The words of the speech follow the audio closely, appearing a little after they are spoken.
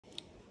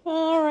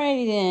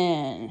Alrighty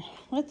then,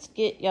 let's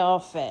get y'all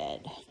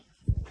fed.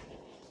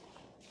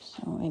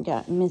 So we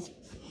got Mr.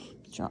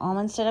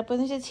 Almond set up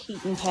with his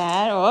heating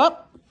pad. Oh!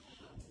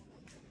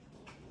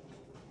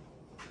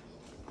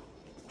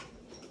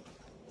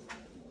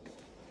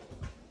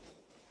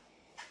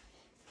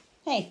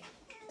 Hey,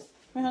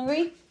 you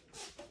hungry?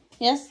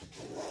 Yes?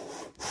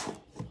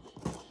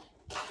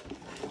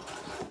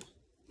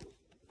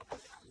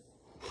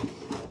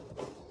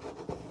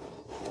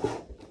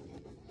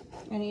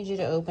 I need you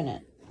to open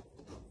it.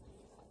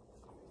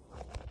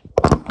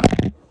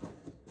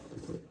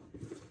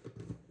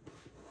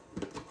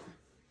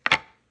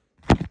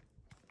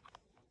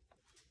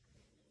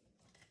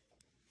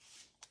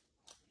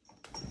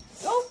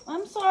 Oh,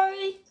 I'm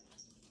sorry.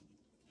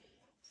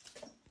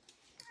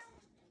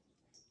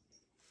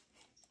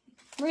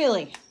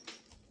 Really?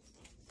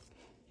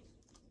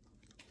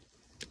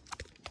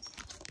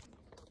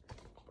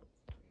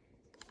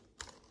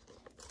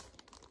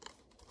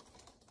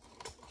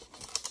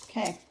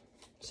 Okay,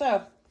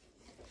 so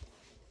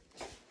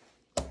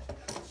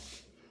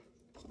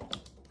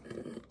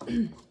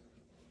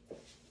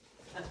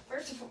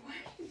first of all, why are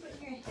you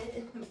putting your head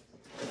in the...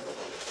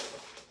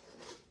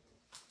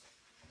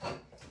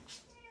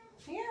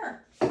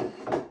 Here.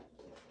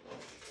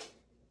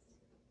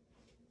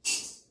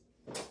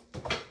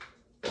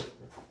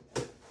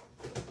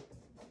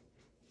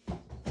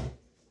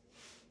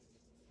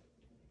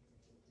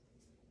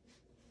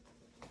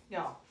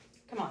 Y'all,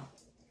 come on.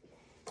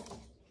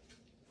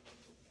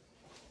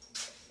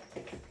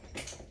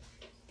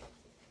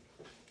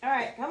 All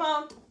right, come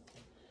on.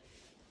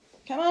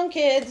 Come on,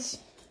 kids.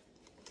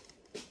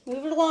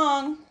 Move it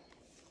along.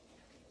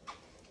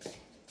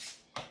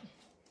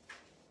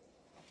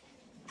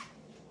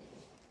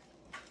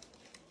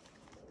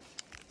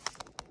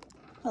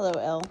 Hello,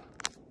 Elle.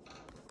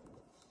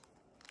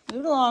 Move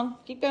it along.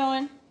 Keep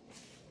going.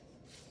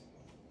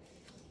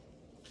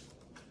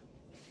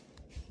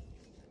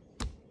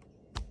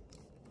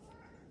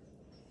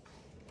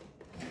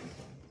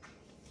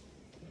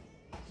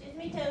 Excuse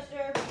me,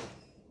 Toaster.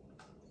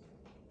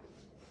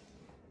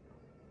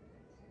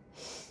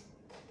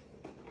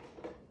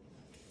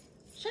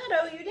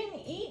 Shadow, you didn't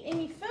eat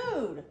any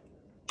food.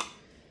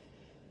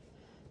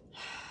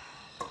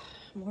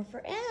 More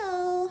for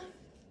Elle.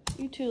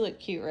 You two look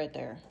cute right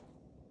there.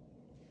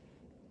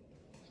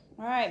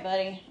 All right,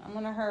 buddy. I'm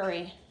gonna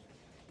hurry.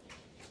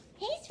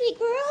 Hey, sweet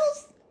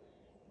girls.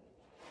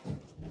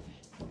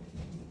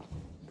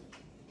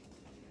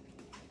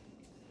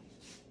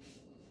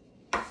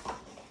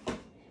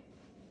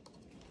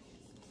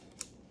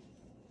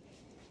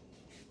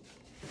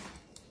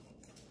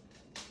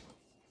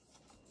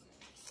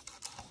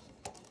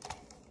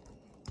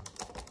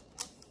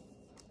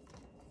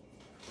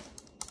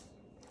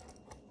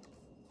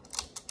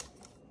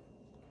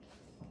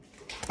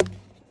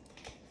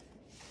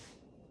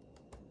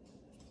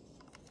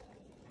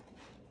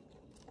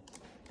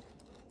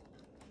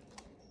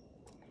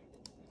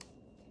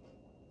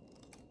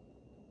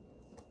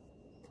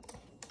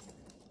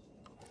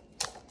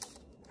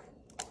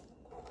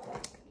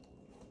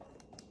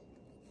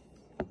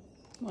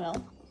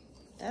 Well,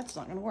 that's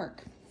not gonna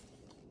work.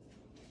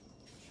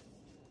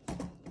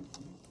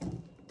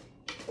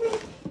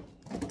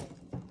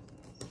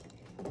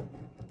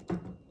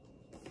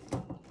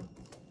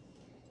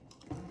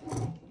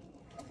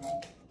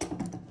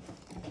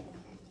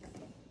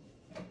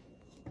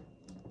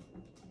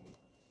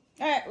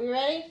 All right, we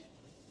ready?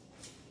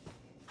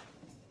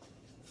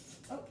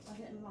 Oh, I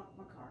didn't lock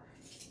my car.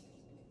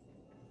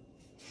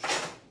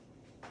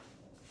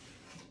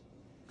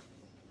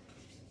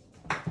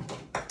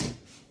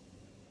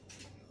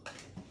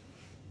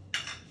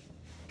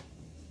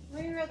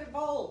 Where are your other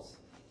bowls?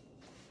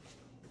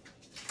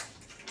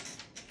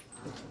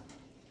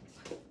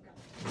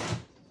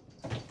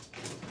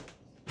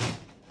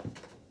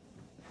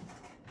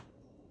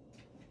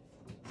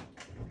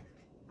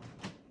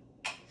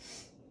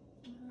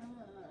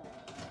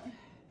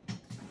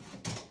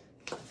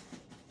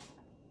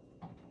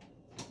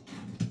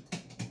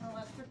 Oh,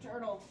 that's for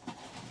Turtle.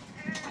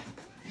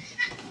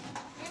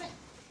 Damn it.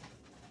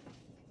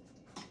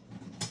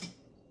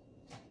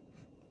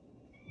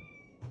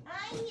 I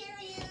hear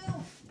you.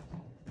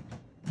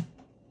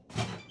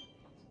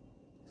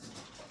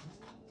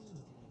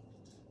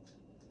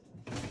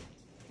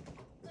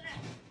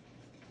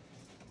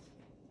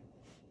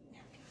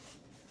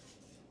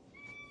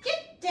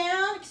 Get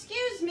down,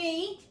 excuse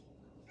me.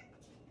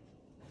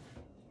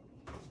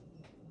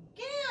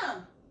 Get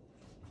down.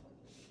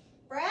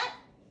 Brat?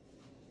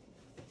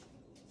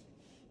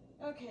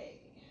 Okay.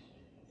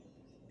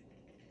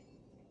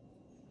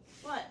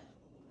 What?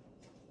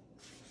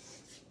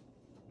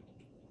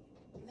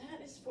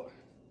 That is for...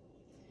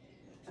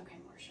 Okay,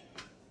 Marcia.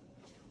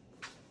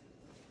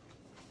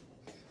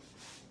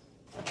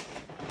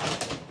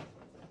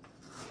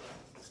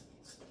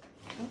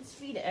 Let's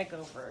feed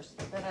Echo first.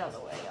 Get that out of the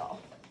way, y'all.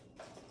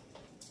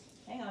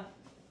 Hang on.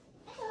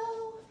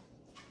 Hello.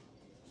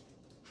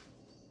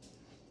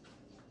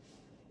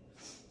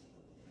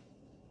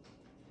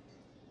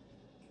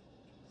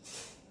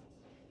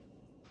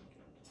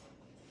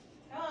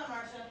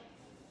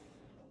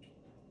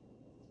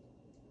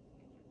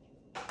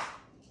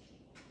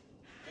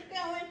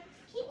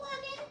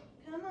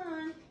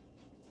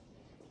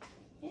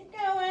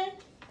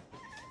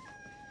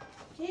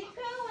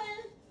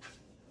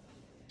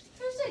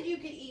 you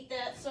could eat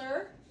that,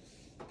 sir.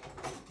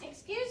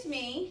 Excuse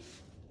me.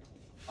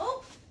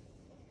 Oh.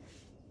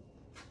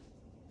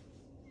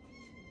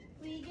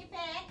 Will you get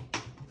back?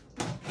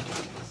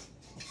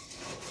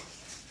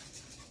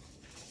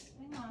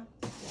 Hang on.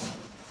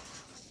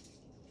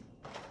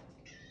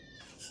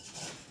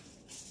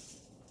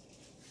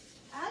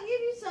 I'll give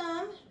you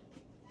some.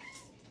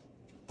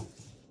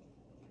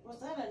 Was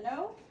that a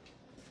no?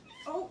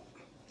 Oh.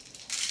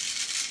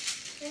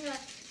 Hang on.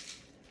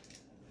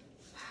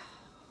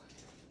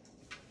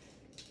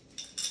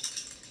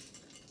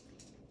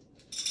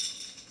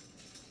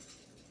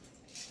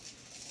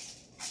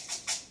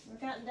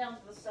 We've gotten down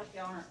to the stuff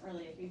y'all aren't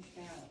really a huge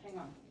fan of. Hang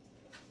on.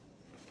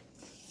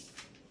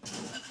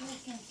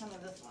 Let's send some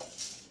of this one.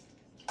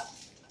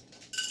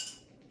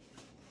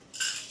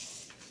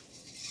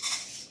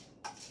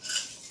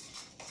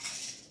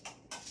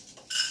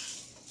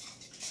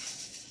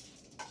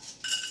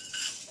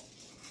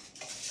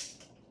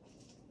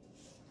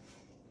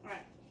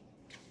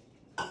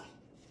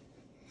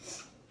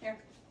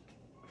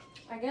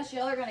 I guess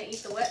y'all are going to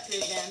eat the wet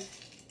food then.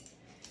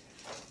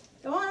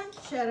 Go on,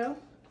 Shadow.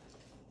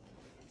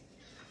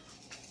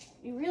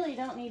 You really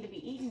don't need to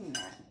be eating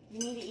that. You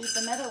need to eat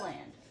the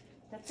Meadowland.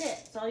 That's it.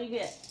 That's all you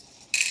get.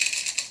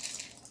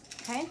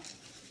 Okay?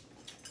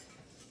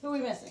 Who are we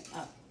missing?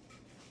 Oh.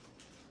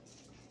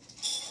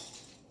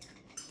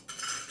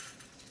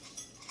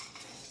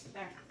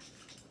 There.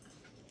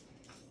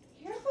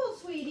 Careful,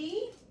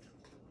 sweetie.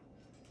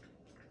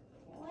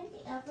 I want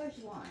the other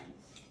one.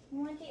 You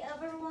want the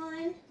other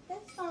one?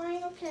 That's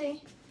fine,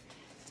 okay.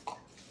 I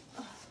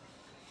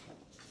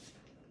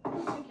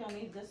don't think you'll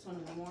need this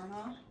one anymore,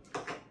 huh?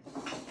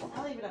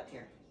 I'll leave it up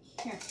here.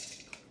 Here.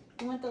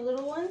 You want the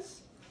little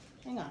ones?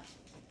 Hang on.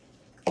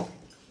 I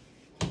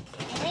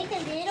like the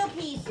little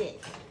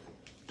pieces.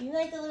 You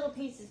like the little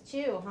pieces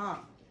too, huh?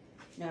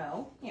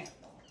 No. Here.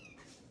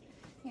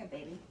 Here,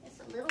 baby. It's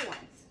the little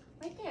ones.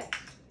 Right there.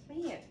 Right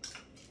here.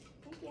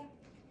 Right there.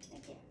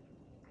 Right there.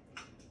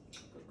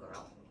 Good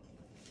girl.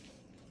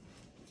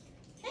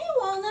 Hey,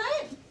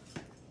 Walnut.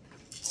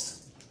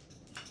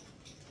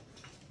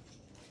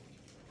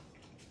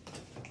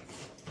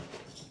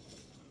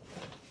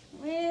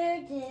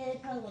 Where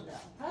did Puzzle go?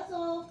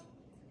 Puzzle.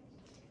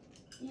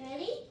 You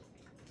ready?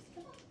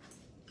 Come on.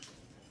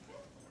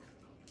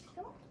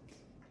 Come on.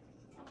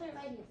 I'll put it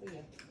right here for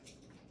you.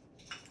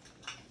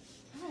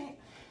 All right.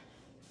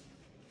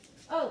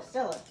 Oh,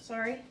 Stella.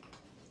 Sorry.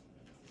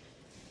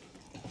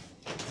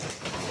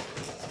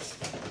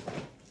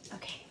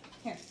 Okay.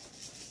 Here.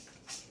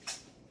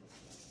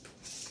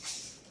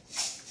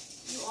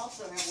 You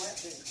also have wet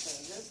food, so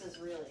this is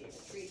really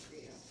a treat for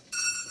you.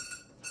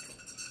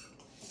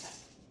 Okay.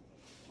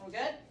 We're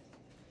good?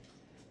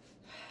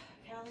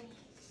 Callie?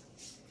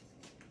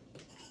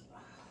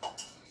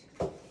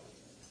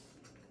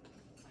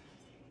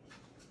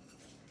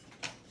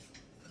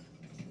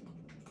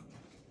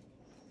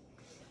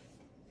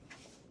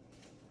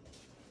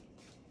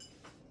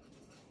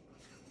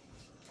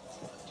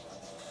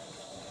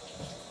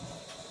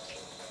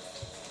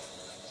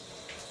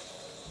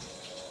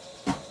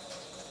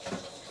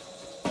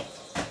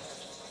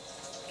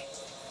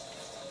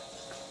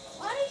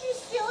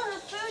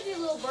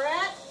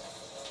 Brat.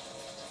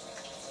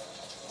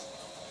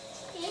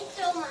 He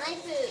stole my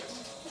food.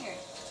 Here.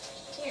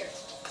 Here.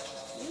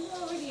 You go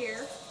over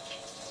here.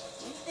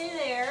 You stay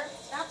there.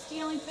 Stop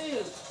stealing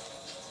food.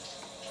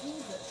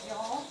 Jesus,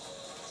 y'all.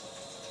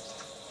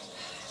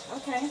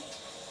 Okay.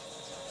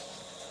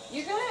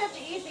 You're going to have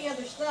to eat the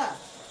other stuff.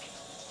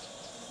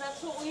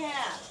 That's what we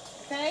have.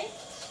 Okay?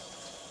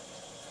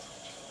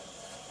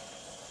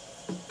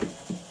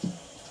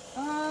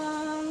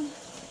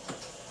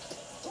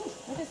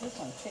 What is this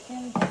one?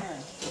 Chicken dinner.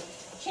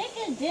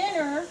 Chicken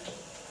dinner?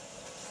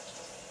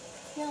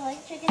 You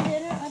like chicken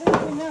dinner? I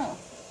don't even know.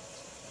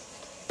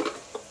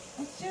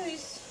 Let's do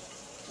these.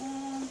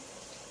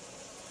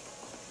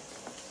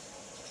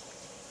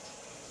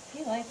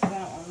 He likes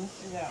that one. Let's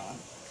do that one.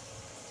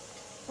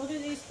 We'll do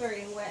these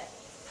 30 wet.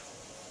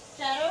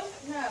 Shadow?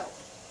 No.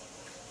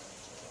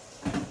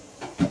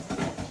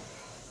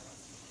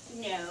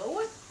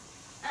 No.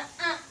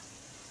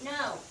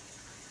 No.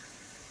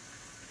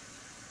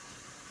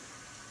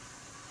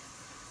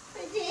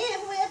 I did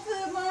wet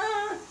food,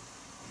 Mom.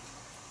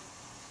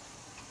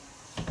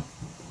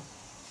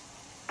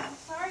 I'm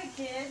sorry,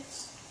 kids.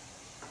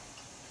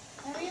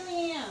 I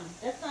really am.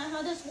 That's not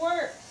how this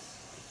works.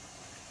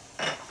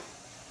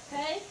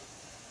 Okay?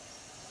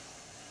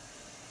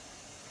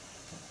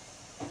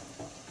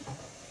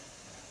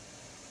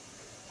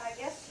 I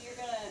guess you're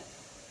gonna...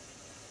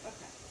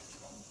 Okay.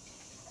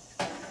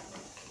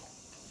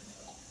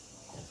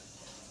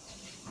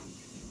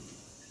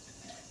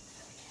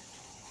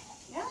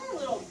 Yeah, they're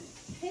little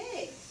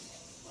pigs.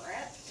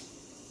 Rats.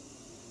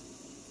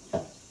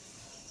 Well,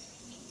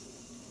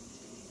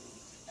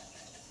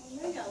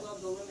 maybe I love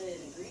the limited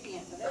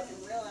ingredient, but I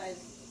didn't realize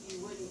you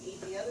wouldn't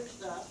eat the other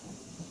stuff.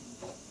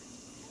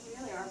 You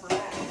really are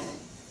brats.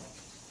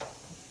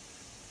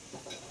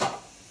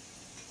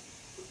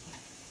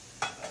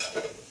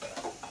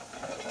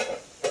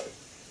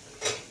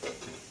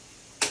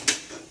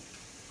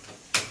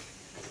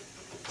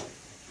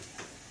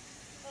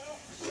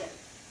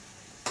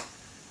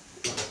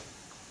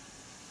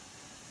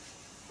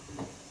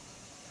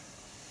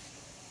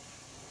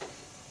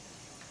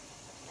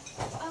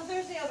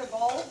 the other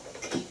bowl.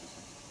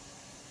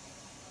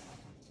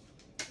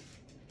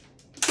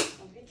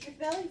 Don't get your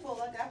belly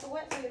full. I got the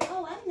wet food.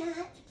 Oh, I'm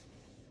not.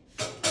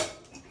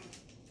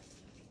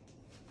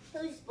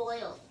 Who's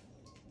spoiled?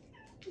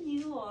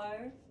 You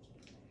are.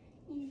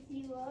 Yes,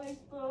 you are,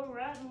 spoiled,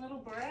 rotten little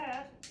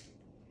brat.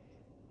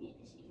 Yes,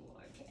 you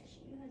are,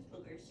 Cashew. Has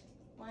boogers.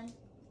 1,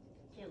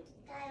 2.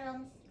 Got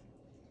 'em.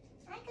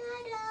 I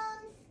got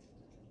 'em.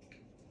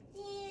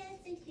 Yes,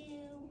 I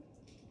do.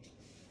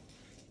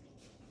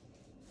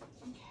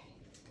 Okay.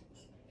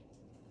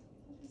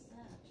 What is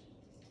that?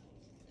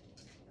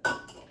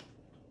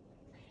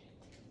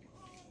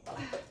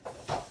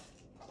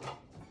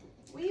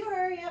 Will you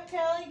hurry up,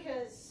 Callie?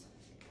 Because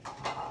I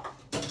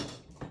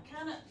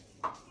kind of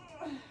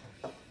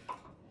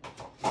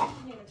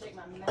didn't even take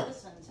my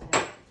medicine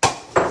today.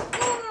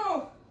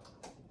 Oh!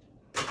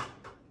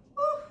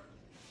 Whew.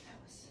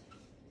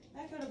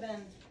 That could have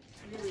been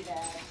really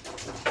bad.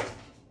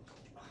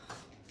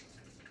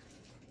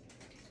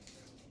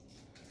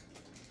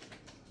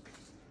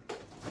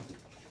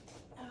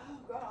 Oh,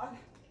 God.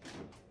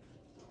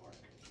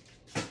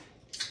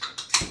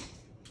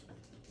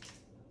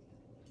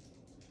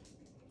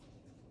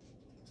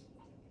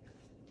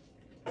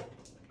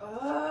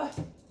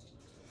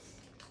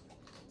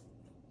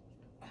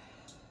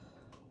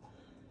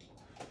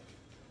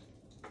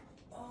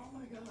 Oh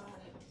my God.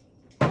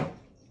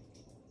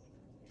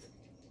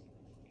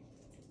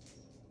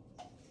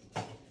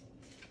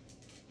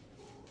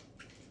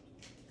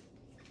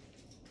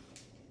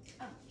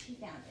 Oh, she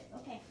found it.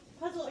 Okay.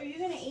 Puzzle, are you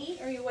going to eat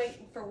or are you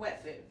waiting for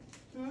wet food?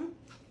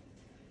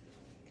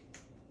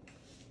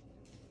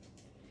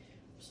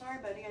 Sorry,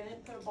 buddy. I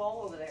didn't put a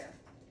bowl over there.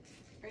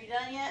 Are you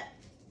done yet,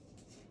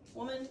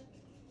 woman?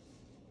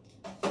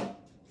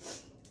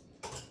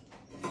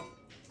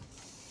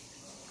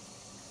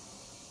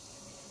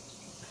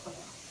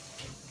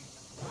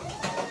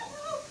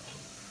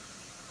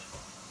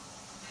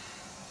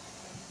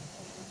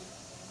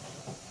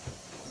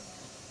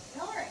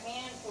 Tell her a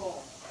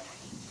handful.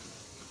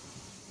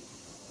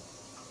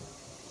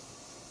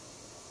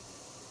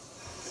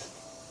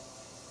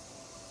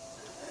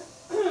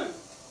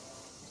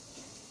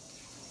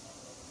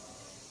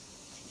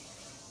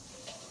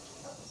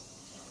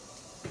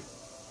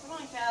 Come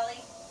on,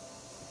 Callie.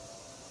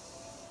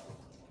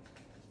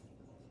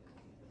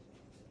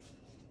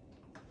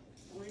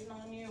 I'm waiting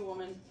on you,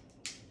 woman.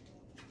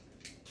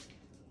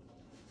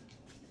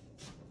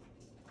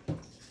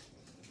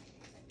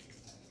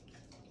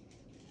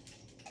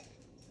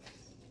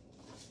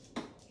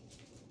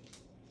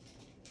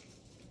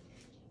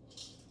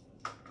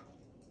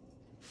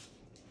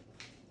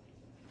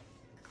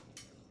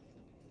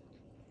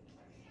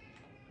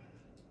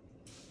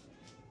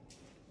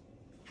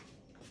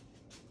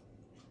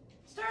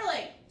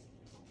 Sterling,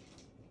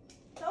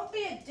 don't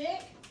be a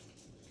dick.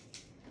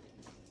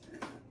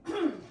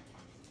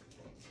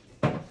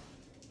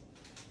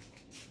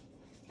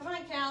 Come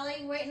on,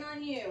 Callie, waiting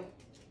on you.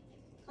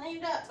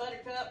 Cleaned up,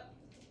 Buttercup.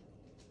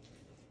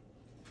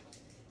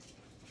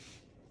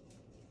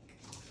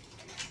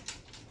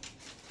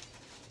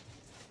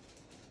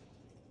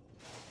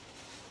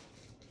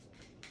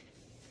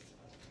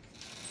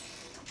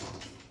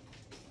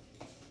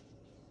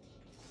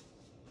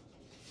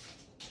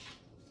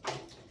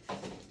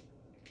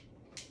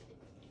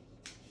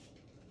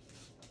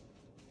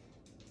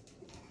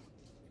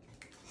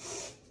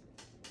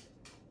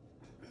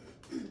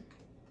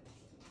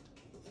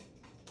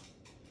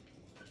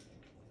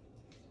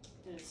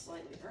 It is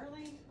slightly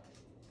early.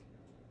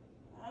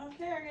 I don't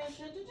care, I got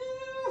shit to do.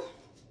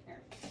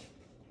 Here.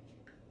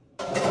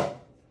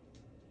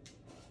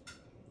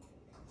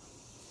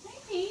 Hey,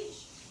 Peach.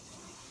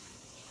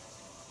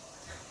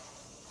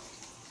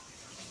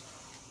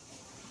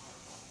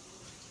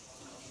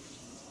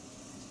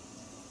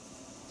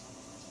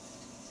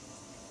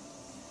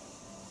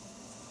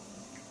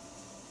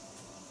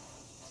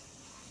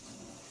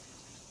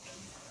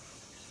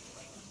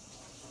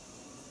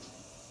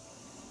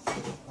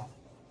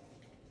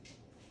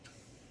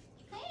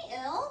 Hey,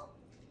 Elle.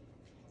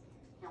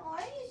 How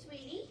are you,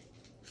 sweetie?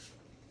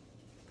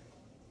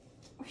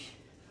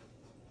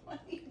 Why are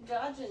you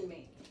dodging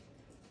me?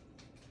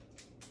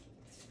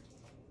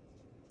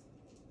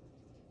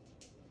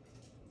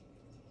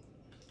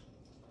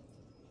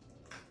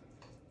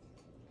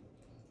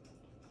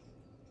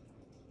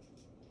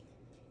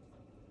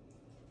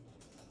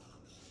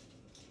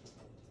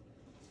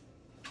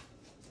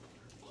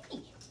 Hey.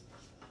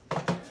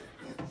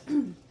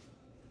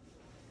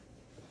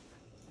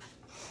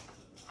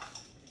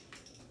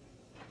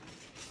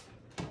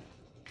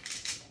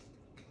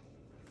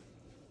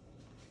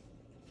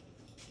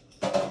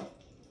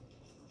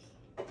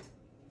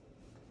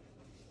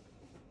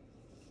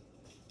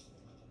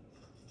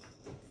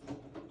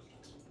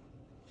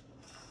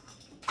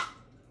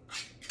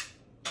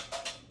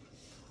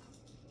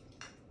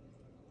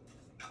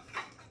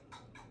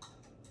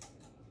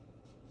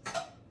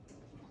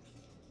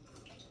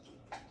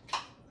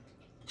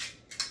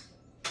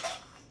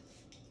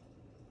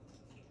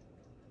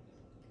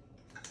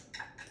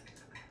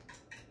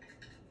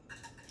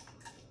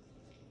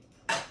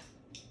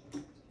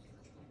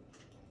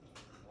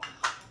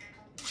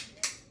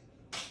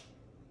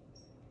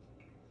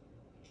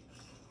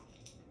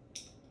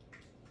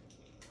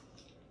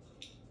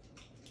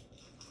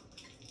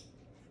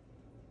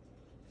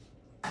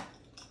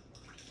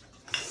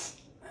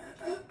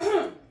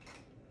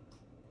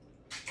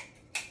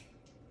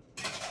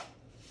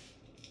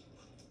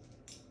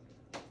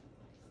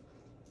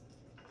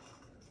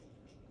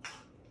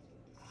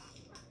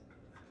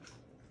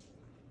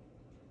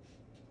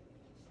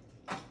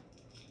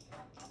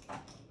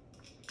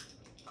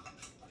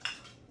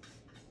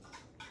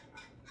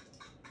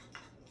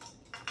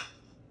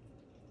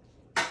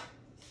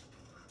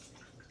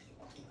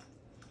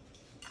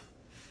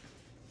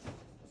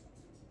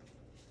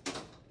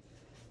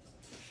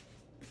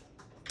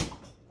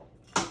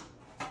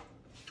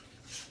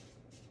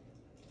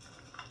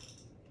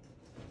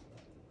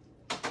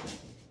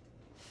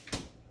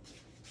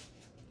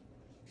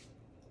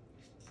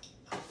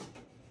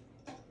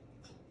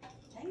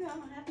 Hang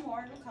on, I have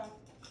more. It'll come.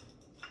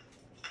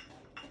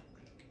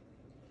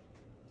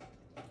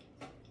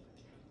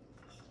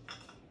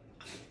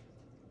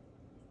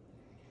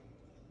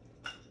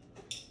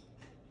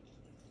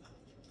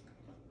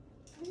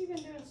 What have you been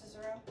doing,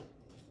 Cicero?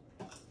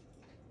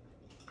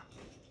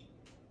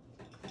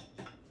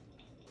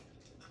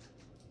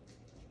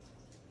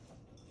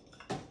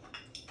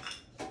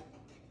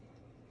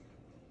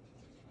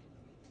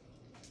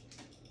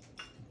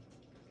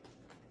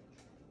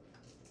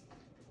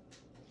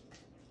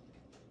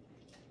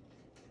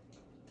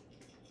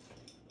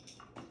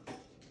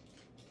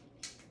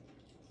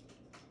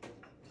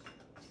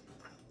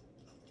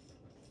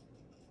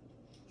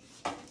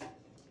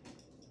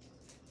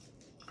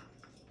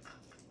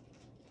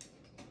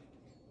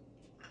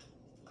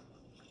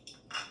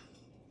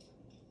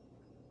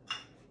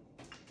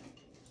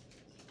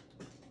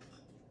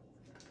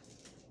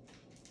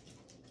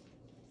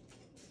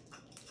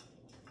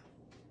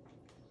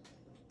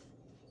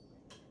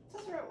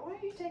 Cicero, why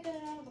are you taking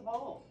it out of the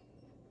bowl?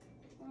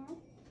 Hmm?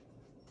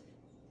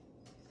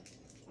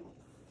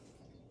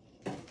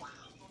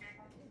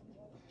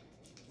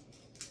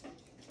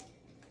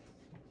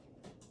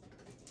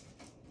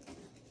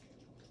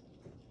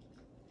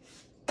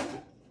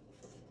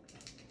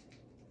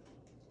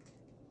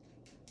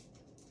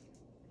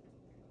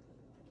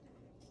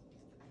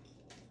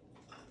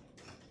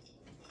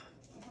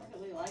 I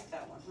really like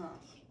that one, huh?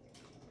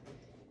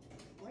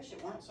 I wish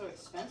it weren't so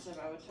expensive.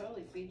 I would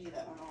totally feed you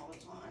that one all the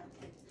time.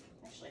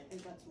 Actually, I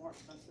think that's more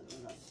expensive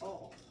than the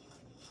sole.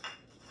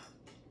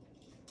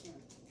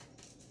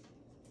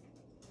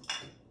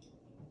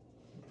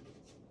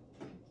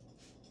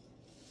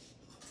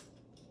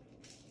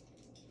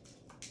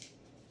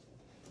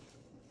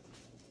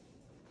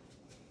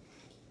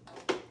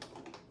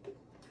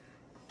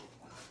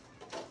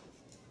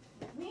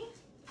 Me?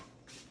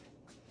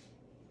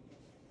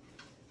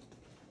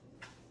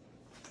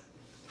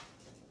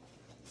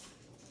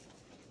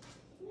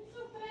 You're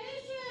so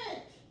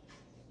patient.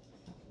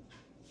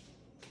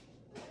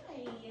 Hi.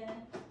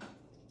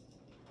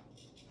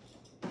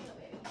 Go,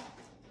 baby.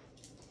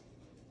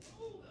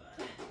 Oh,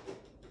 God.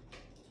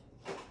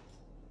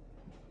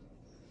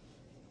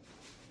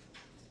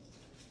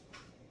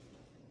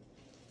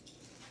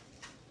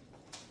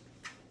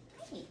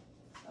 Hey.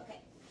 Okay.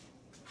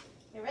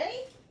 You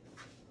ready?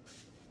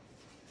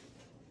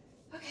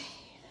 Okay.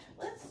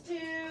 Let's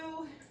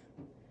do.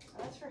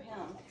 That's for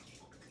him.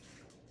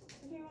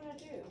 What do you want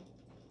to do?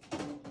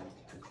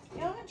 You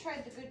haven't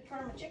tried the good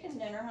karma chicken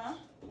dinner, huh?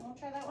 You want to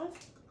try that one?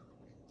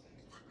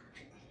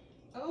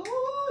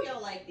 Oh,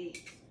 you'll like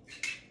these.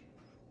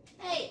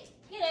 Hey,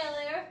 get out of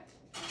there,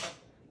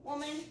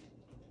 woman.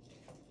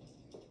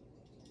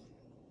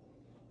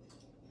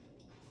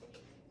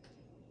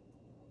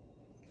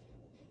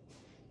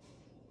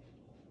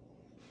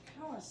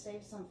 I want to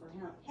save some for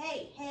him.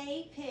 Hey,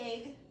 hey,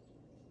 pig.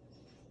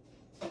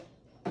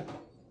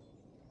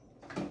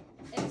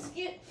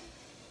 Excuse.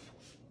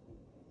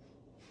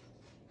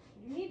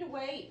 You need to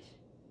wait.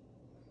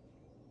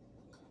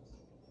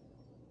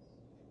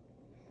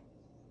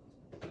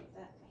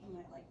 That he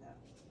might like that.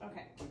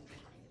 Okay.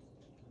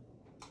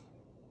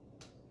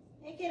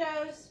 Hey,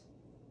 kiddos.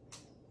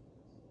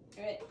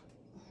 All right.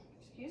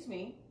 Excuse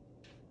me.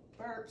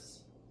 Burps.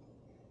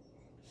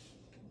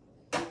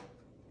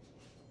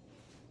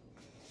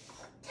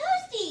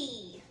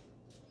 Toasty.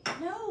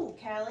 No,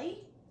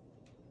 Callie.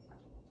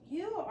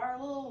 You are a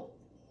little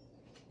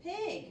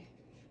pig.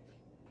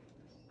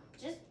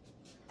 Just.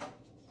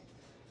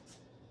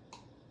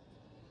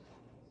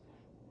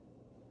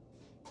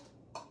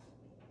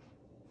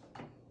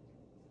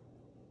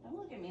 Don't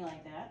look at me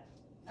like that.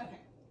 Okay.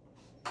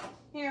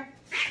 Here.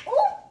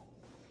 Oh!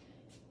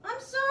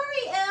 I'm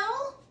sorry,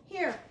 Elle.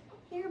 Here.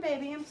 Here,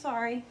 baby. I'm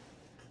sorry.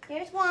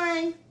 Here's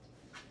one.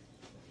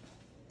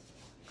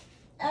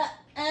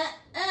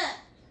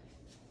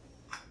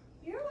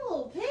 You're a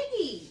little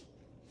piggy.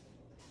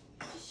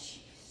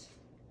 Jeez.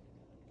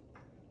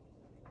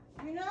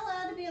 You're not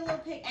allowed to be a little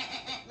pig.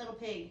 Little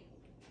pig.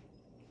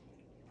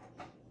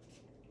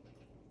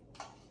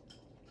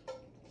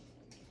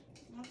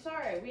 I'm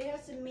sorry. We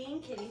have some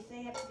mean kitties.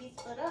 They have to be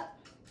split up.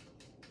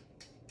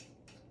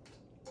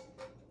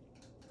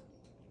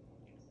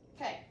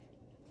 Okay.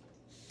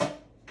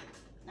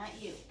 Not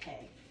you,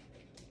 okay.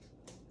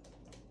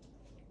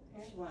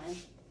 Here's one.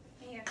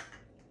 Here.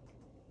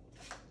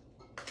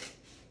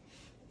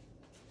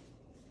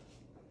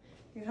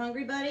 You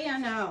hungry, buddy? I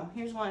know.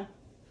 Here's one.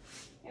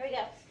 Here we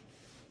go.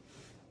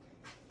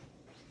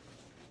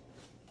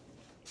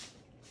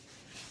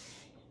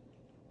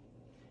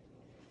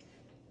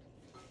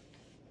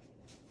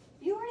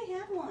 You already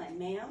have one,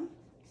 ma'am.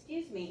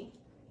 Excuse me.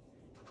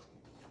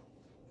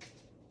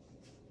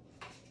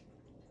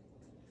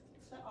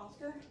 Is that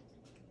Oscar?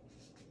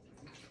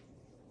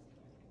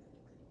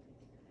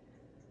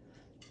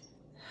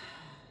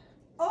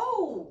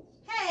 Oh,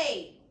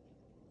 hey.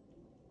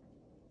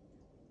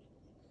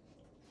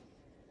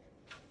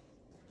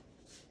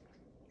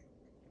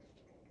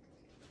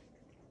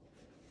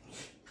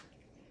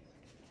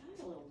 Kind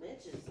of little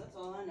bitches, that's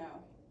all I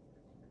know.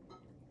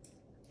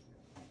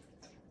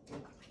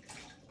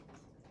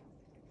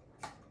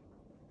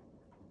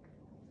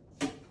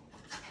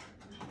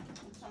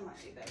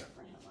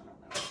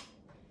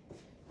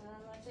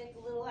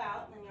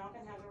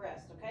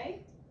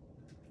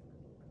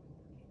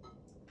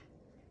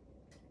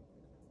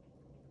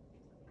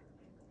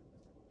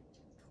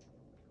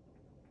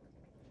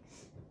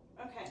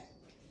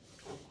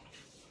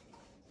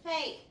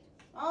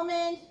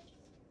 Almond.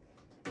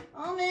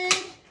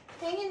 Almond.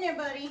 Hang in there,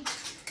 buddy.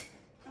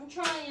 I'm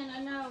trying. I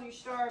know you're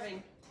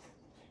starving.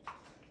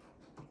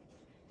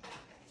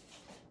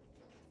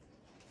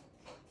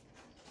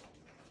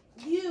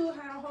 You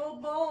had a whole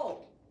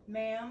bowl,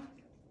 ma'am.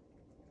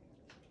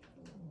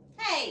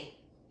 Hey.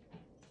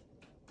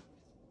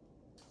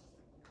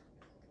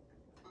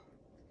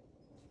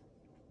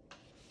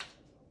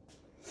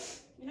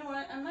 You know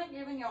what? I'm not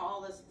giving you all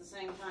this at the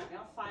same time.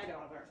 You'll fight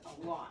over it a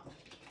lot.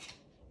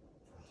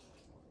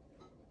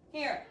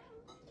 Here.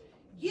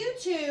 You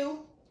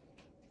two.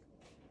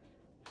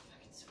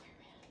 Fucking swear,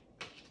 man.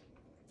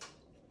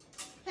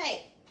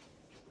 Hey.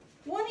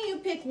 One of you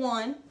pick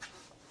one.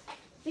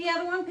 The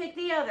other one pick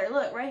the other.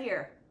 Look, right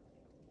here.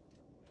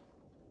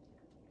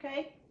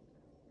 Okay?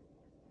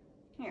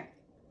 Here.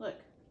 Look.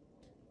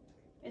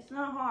 It's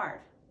not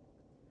hard.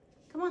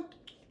 Come on,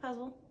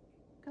 Puzzle.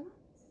 Come on.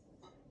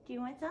 Do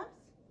you want some?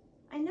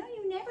 I know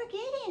you never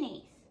get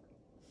any.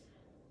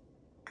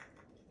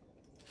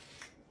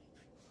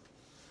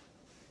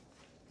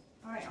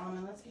 All right,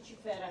 Almond, let's get you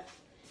fed up.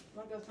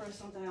 I'm gonna go throw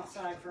something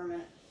outside for a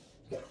minute.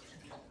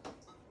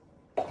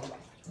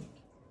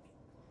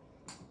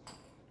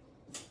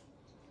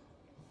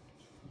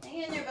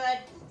 Hang in there, bud.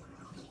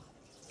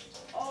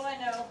 Oh, I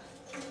know.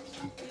 We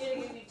gotta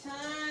give you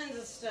tons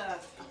of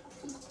stuff.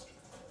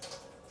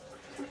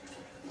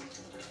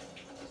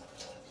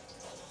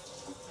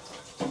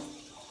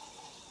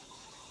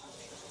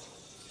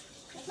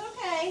 It's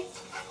okay.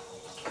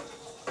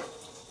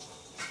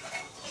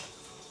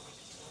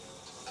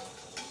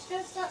 Just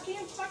gotta stop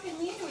being fucking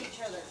mean to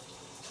each other.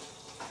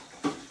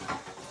 Oh,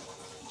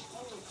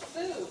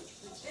 food.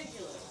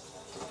 Ridiculous.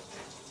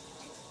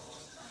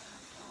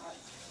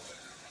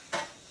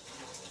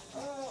 Oh,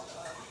 God.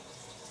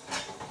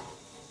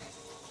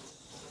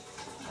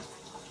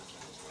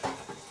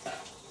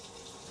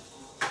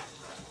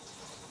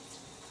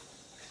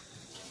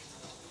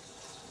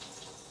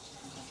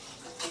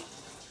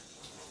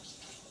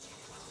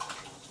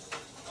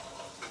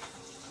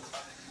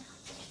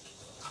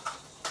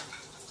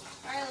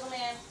 All right, little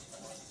man.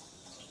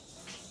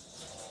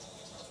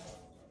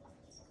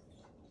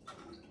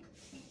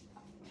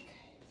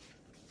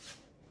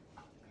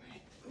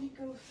 Let me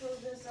go throw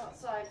this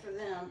outside for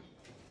them.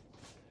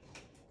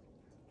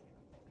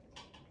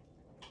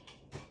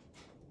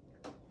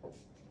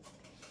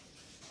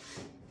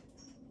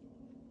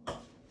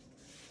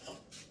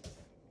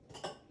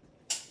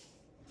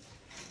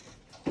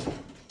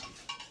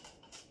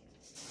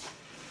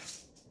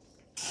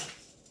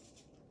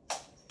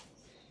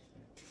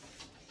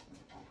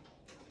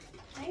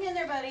 Hang in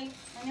there, buddy.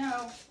 I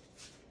know.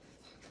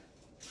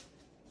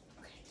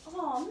 Okay.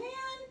 Oh,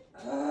 man.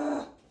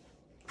 Ugh.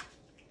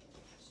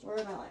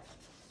 Story of my life.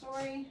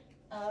 Story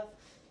of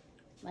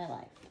my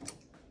life.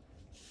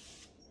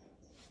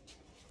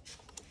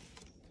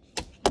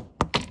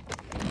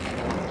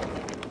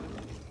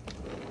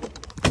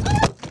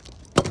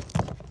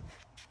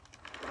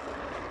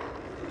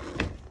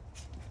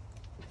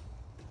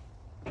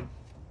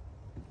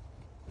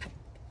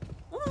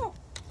 Oh.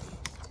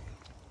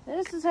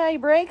 This is how you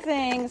break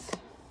things.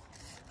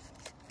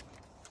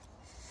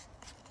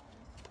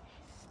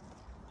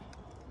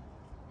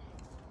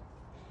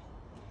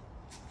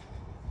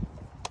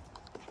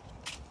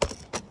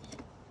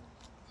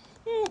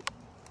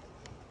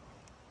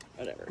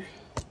 Whatever.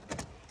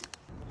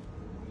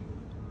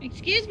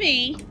 Excuse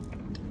me.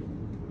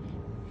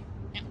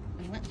 No, I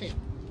want food.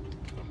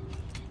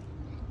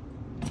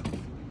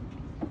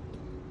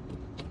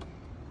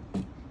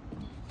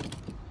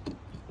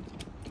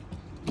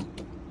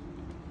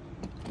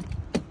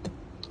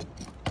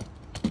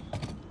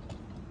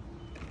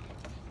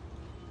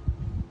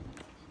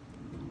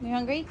 You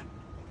hungry?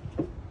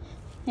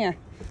 Here.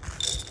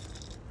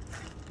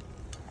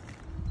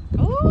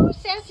 Oh,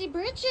 sassy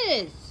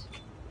britches.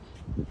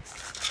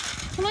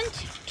 Come on,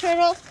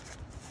 turtle.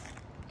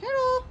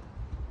 Turtle.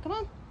 Come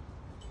on.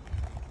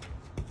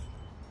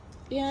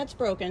 Yeah, it's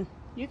broken.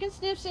 You can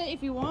sniff it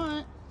if you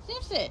want.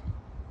 Sniff it.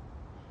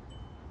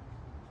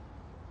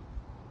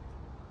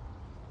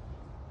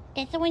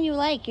 It's the one you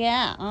like,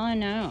 yeah. Oh,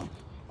 no.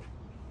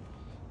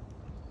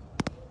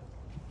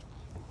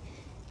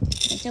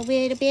 It's a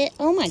little bit.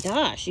 Oh, my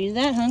gosh. You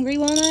that hungry,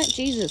 Walnut?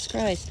 Jesus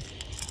Christ.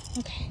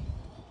 Okay.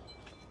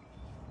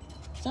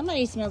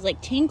 Somebody smells like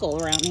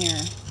tinkle around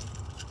here.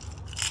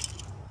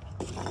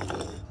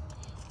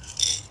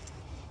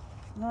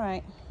 All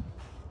right,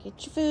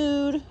 get your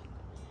food.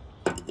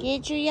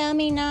 Get your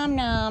yummy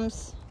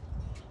nom-noms.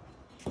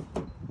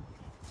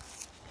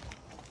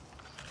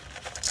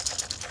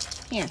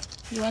 Here,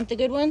 you want the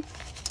good one?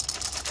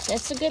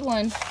 That's the good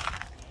one.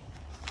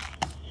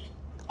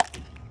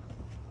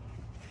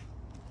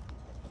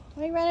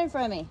 Why are you running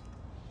from me?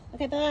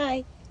 Okay,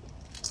 bye.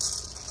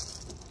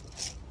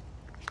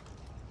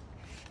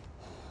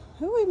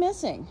 Who are we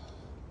missing?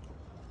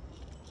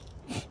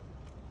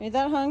 Are you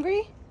that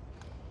hungry?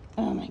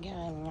 Oh my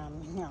God.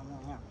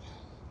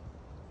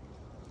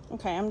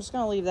 Okay, I'm just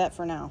gonna leave that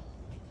for now.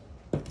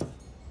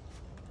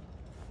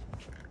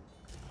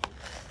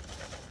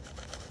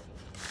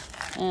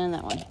 And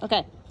that one.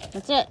 Okay,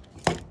 that's it.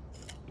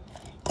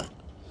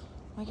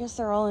 I guess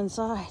they're all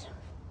inside.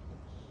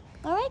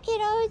 All right,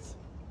 kiddos.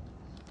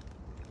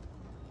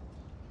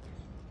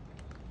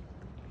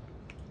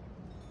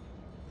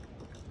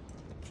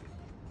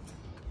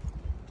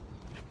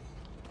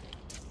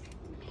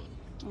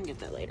 I'll get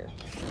that later.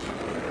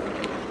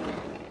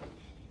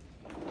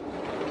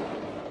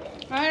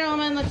 All right,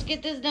 Almond, let's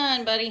get this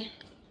done, buddy.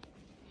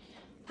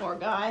 Poor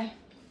guy.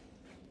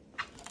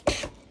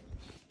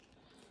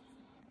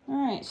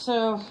 All right,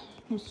 so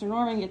Mr.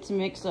 Norman gets a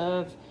mix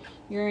of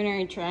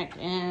urinary tract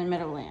and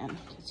Meadowland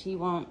because he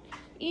won't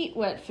eat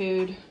wet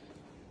food.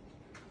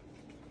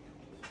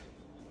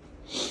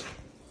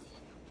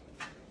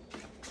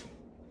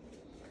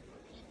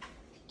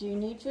 Do you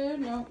need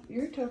food? No,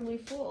 you're totally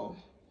full.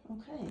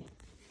 Okay,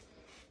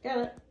 got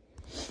it.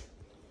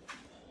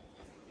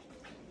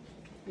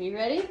 Are you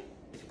ready?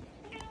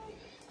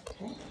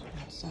 Okay,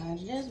 outside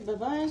it is.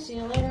 Bye-bye, see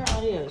you later,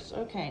 adios.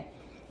 Okay,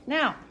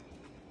 now,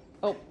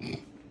 oh,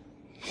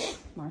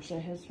 Marcia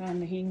has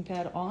found the heating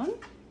pad on.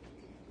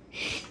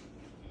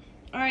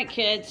 All right,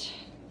 kids,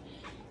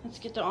 let's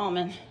get to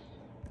Almond.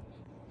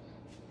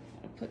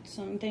 Gotta put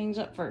some things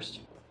up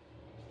first.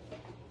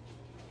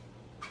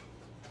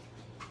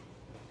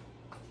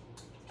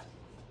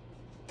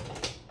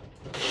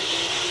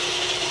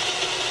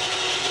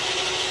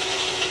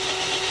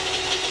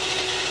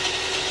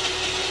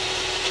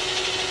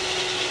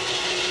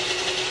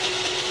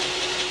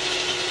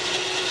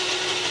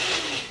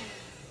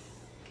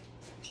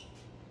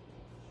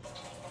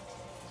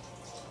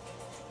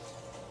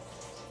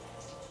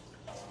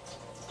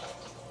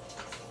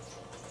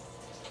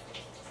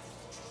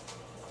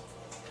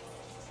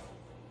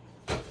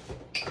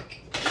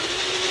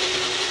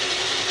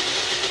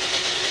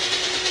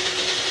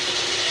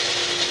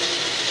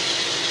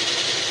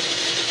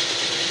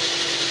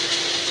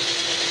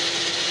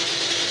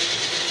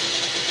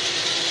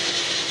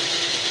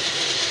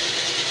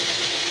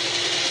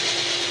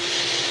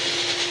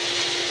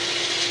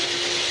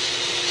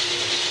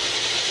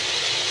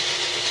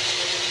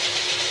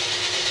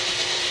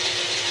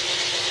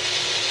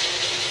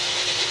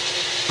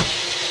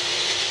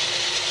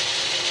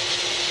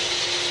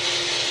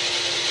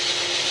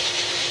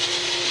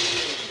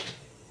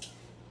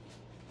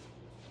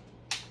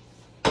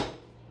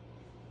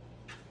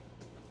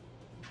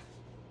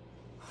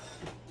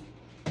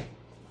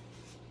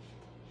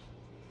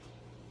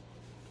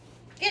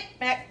 Get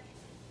back.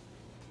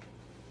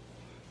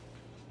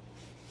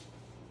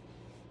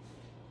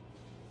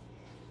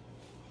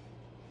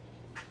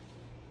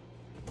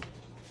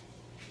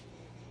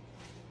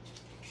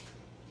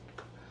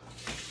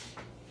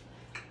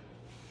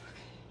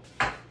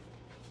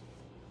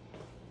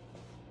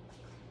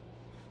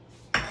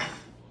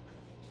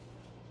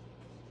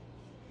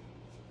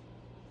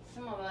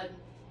 Come on, bud.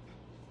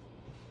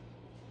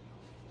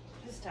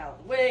 This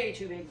towel's way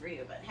too big for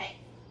you, but hey,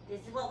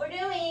 this is what we're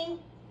doing.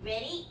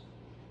 Ready?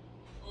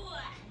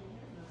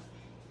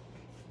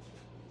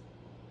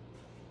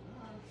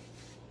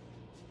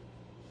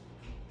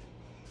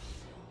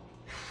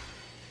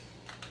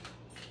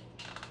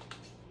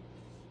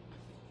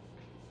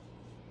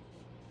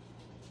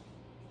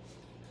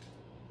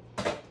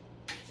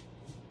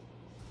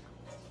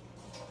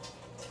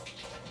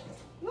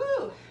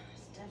 Woo!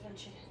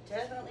 It's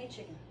definitely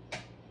chicken.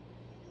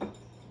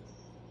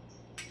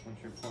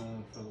 What's your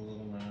plan for the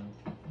little man?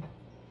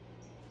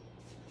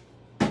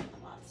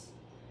 Lots.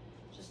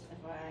 Just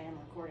FYI, I am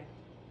recording.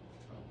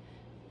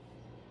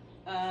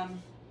 Oh.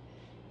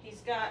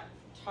 He's got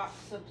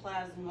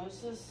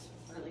Toxoplasmosis,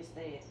 or at least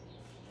they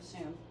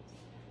assume.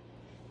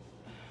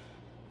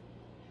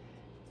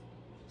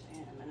 In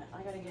a minute,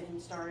 I gotta get him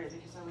started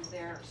because I was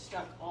there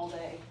stuck all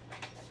day.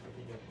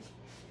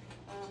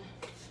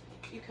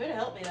 You could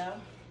help me though.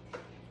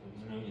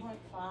 1.5.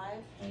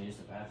 Can I use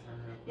the bathroom?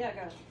 Yeah,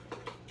 go.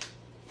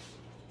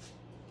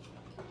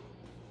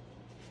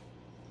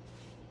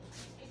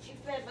 Get you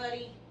fed,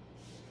 buddy.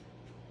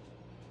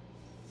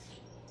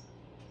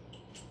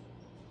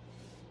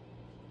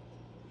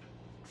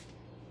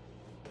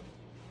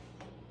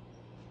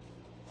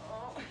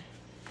 Oh.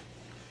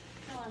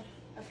 Come on.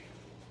 Okay.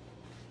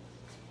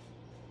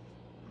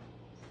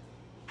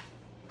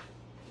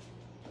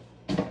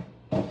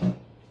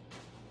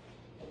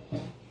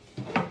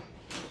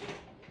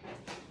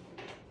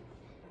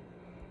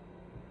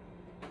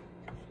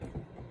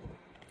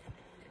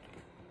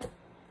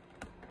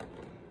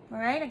 All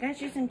right, I got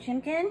you some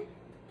chimkin.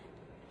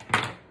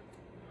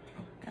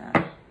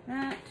 Got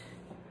that.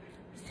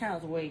 This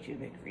towel's way too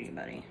big for you,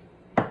 buddy.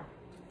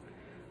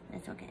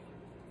 That's okay.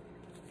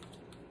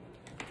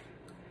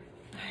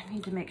 I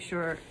need to make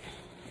sure,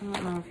 I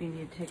don't know if you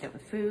need to take up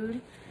with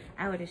food.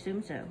 I would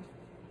assume so.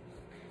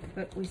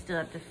 But we still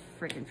have to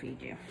freaking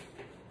feed you.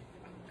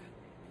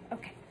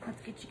 Okay,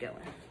 let's get you going.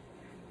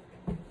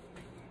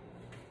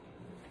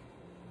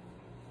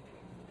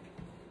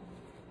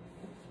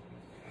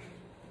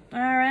 All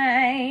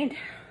right.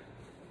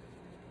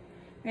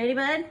 Ready,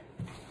 bud?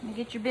 Let me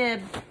get your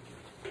bib.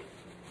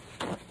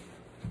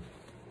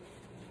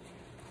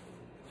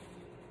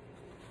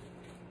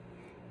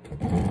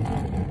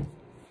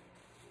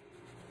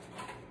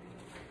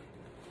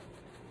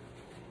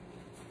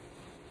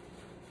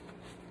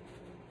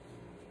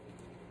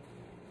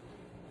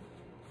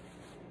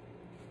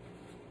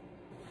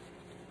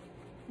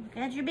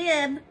 That's your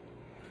bib.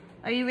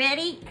 Are you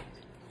ready?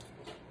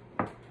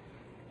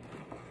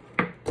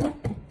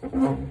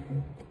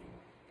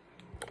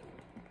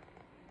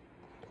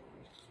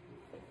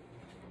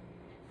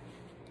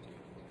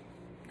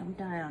 Don't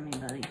die on me,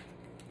 buddy.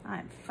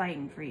 I'm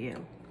fighting for you.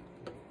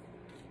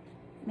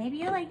 Maybe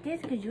you like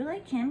this because you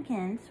like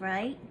Chimkins,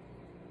 right?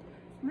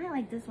 You might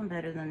like this one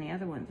better than the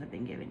other ones I've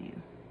been giving you.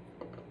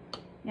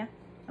 Yeah,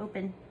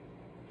 open.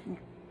 No,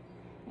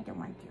 I don't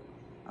want to.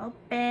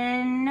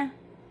 Open.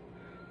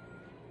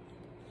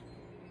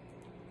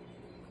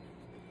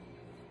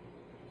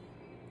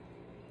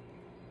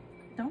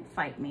 Don't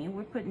fight me.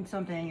 We're putting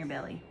something in your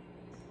belly.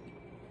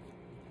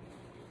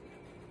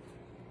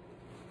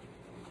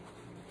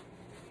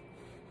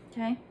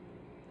 Okay.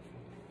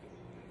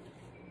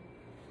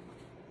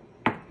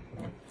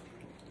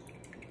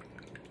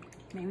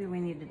 Maybe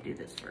we need to do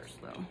this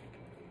first, though.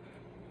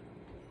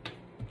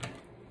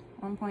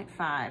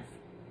 1.5.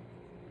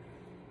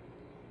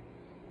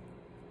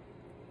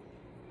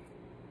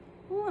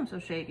 Ooh, I'm so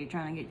shaky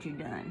trying to get you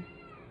done.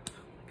 Oh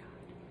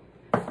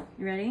my God.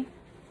 You ready?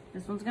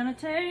 This one's gonna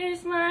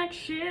taste like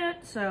shit,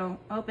 so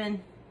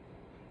open.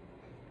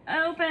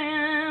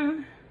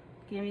 Open!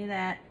 Give me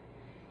that.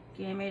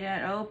 Give me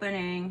that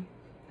opening.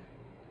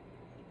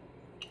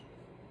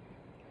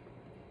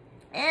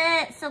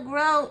 It's so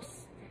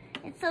gross.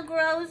 It's so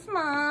gross,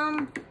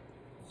 Mom.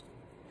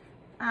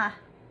 Ah,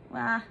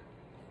 well.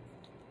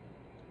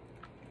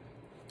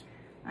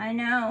 I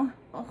know.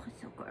 Oh,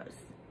 it's so gross.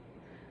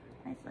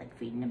 It's like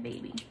feeding a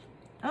baby.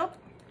 Oh,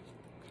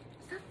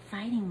 stop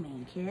fighting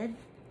me, kid.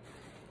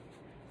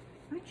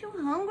 Aren't you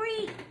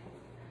hungry?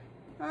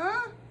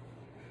 Huh?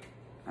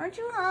 Aren't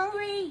you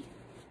hungry?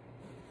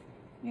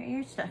 Your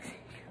ear's stuck.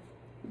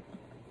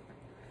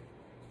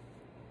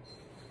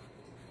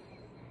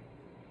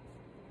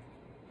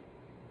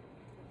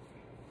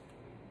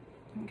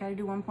 Gotta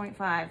do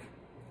 1.5.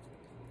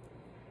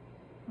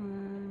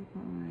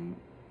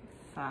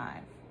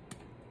 1.5.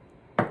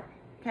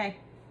 Okay,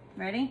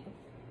 ready?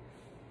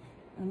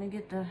 Let me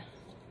get the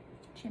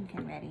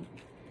Chimkin ready.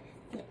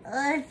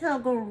 Oh, it's so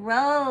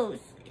gross.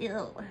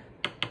 Ew.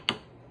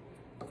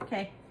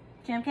 Okay,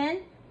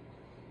 Chimkin.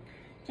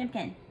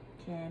 Chimkin.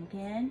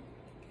 Chimkin.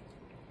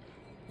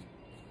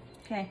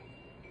 Okay.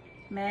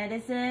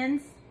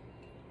 Medicines.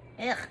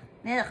 Ugh.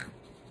 Ugh.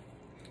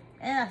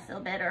 Ugh, so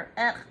better.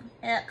 Ugh.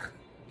 Ugh.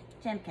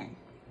 Chimkin.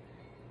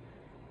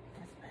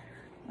 That's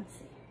better. Let's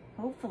see.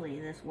 Hopefully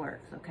this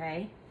works,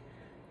 okay?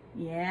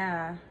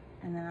 Yeah.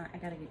 And then I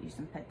gotta get you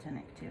some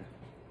Pet-Tonic too.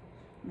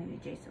 Maybe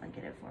Jason will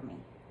get it for me.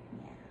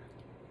 Yeah.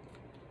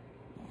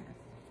 Yes.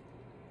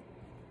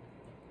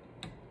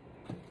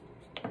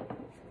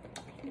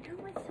 You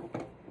know it's so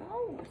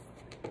gross.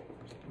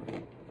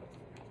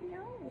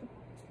 No.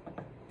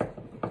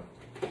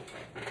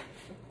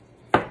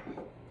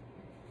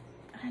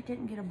 I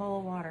didn't get a bowl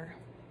of water.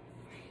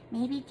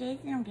 Maybe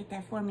Jason will get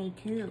that for me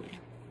too.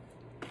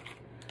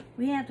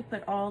 We have to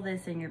put all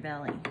this in your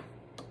belly.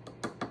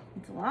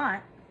 It's a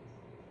lot.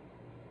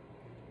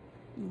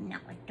 No,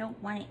 I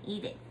don't want to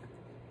eat it.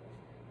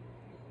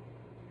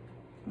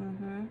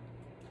 Mm-hmm.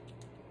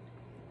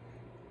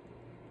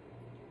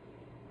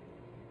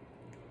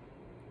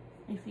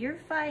 If you're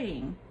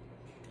fighting,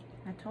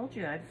 I told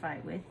you I'd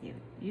fight with you.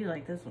 You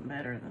like this one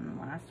better than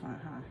the last one,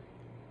 huh?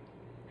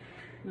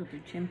 We'll do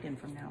Chimkin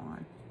from now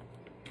on.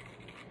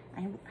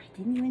 I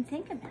didn't even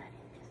think about it.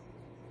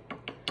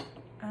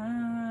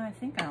 I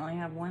think I only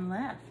have one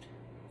left.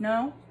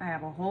 No, I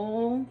have a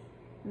whole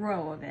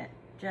row of it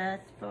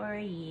just for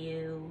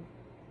you.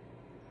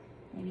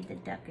 Maybe the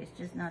duck is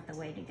just not the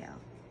way to go.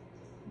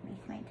 It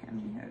makes my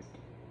tummy hurt.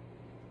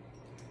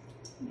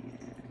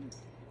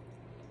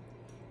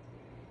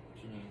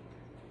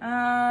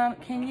 Yeah.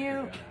 Can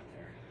you...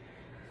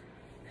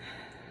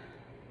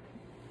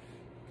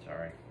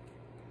 Sorry.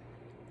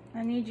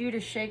 I need you to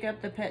shake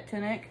up the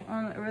Pet-Tonic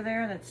on over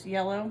there that's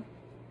yellow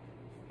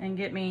and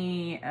get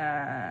me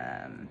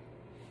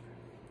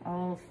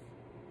all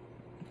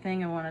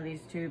thing in one of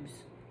these tubes.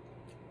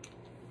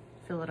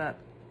 Fill it up.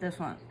 This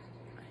one.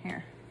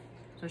 Here.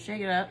 So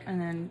shake it up and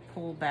then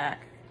pull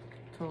back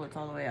till it's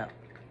all the way up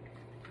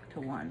to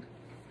 1.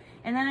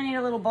 And then I need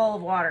a little bowl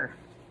of water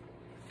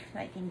so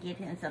I can give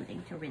him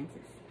something to rinse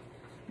his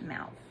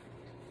mouth.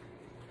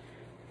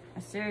 I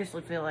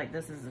seriously feel like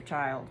this is a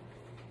child.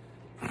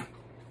 Do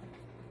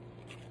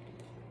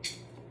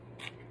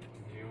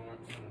you want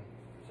some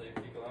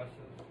safety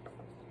glasses?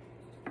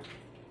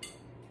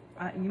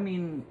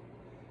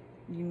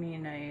 You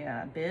mean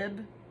a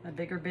bib? A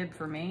bigger bib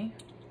for me?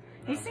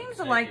 No, He seems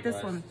to like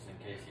this glasses one. In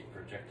case he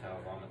projectile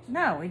vomits.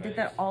 No, he did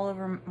that all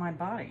over my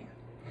body.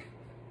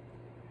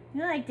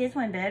 You like this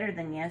one better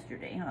than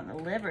yesterday, huh? The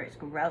liver is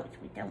gross.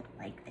 We don't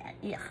like that.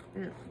 Ugh,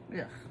 ugh,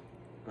 ugh.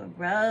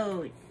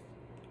 Gross.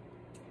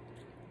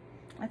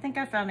 I think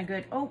I found a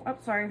good, oh,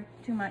 sorry,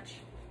 too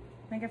much.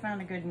 I think I found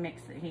a good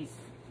mix that he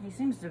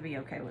seems to be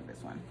okay with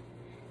this one.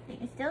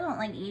 I still don't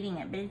like eating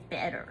it, but it's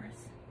better.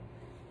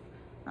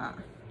 Huh.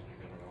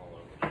 All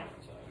over the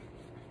outside.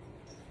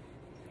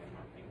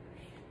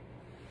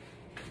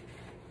 And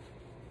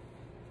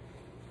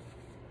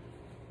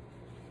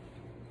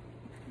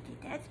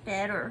That's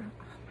better.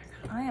 Oh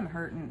my God, I am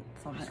hurting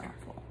something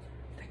awful.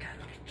 The guy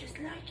looks just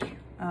like you.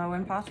 Oh,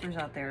 Imposter's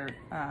out there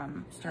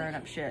stirring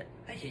up shit.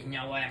 I said,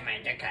 no way,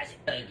 man, that guy's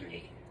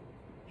ugly.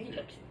 He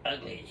looks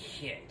ugly as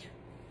shit.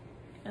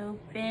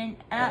 Open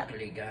up.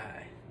 Ugly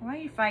guy. Why are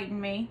you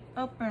fighting me?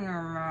 Open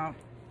your mouth.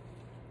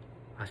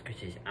 Oscar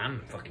says,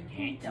 I'm fucking I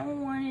handsome.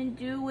 don't want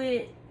to do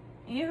it.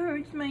 It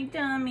hurts my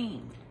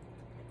tummy.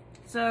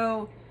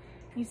 So,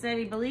 he said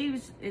he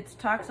believes it's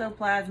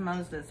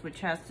Toxoplasmosis, which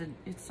has to,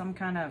 it's some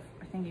kind of,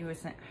 I think he was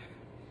saying,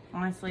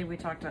 honestly, we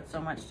talked about so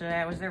much today.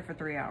 I was there for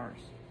 3 hours.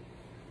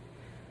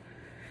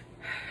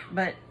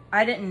 But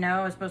I didn't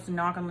know I was supposed to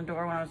knock on the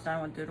door when I was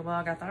done with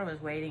Doodlebug. I thought I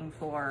was waiting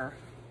for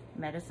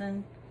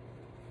medicine.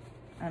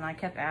 And I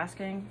kept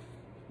asking,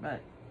 but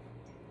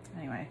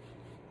anyway.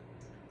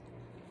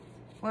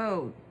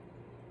 Whoa.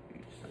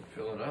 You said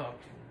fill it up.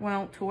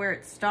 Well, to where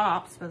it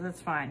stops, but that's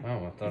fine.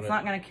 Oh, I thought it's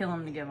not going to kill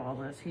him to give all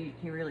this. He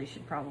really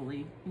should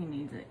probably, he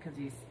needs it because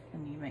he's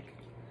anemic.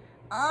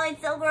 Oh,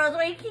 it's so gross.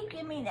 Why you keep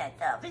giving me that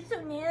stuff? It's so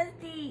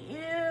nasty.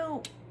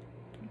 Ew.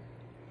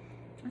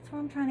 That's why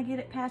I'm trying to get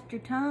it past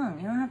your tongue.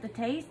 You don't have to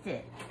taste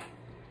it.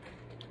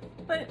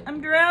 But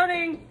I'm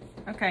drowning.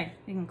 Okay,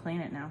 you can clean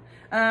it now.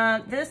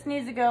 This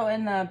needs to go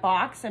in the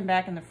box and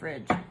back in the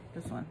fridge.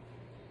 This one.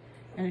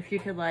 And if you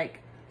could, like,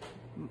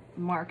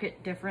 mark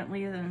it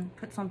differently, then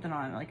put something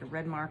on it, like a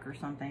red mark or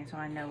something, so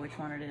I know which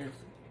one it is.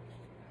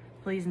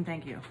 Please and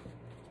thank you.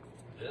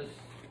 This?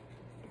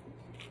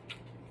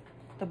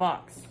 The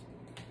box.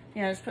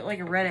 Yeah, just put like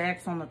a red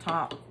X on the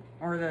top,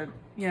 or the,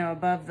 you know,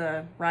 above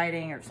the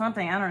writing or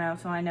something. I don't know,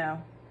 so I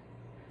know.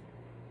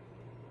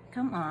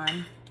 Come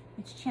on.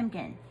 It's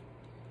Chimkin.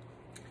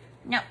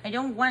 No, I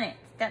don't want it.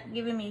 Stop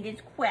giving me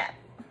this crap.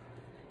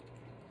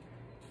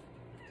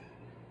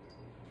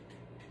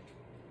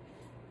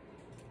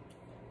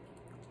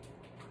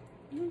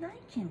 You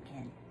like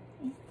Chimkin.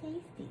 It's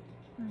tasty.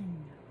 I know.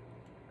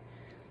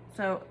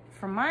 So,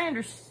 from my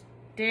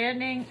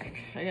understanding,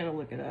 I gotta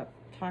look it up.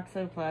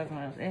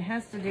 Toxoplasmosis. It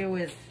has to do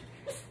with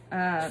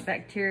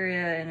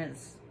bacteria in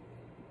his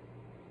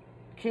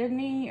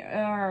kidney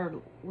or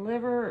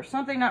liver, or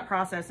something not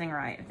processing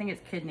right. I think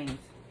it's kidneys.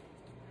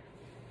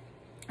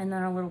 And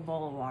then a little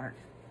bowl of water.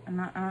 I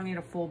don't need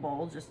a full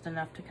bowl, just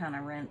enough to kind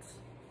of rinse.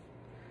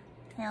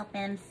 Help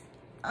him.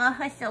 Oh,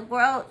 it's so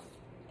gross.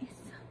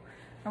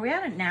 Are we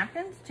out of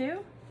napkins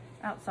too?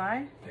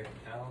 Outside? Paper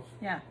towels?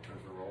 Yeah.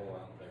 There's a roll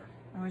out there.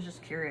 I was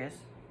just curious.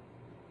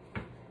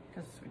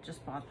 Because we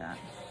just bought that.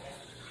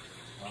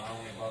 Well, I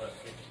only bought a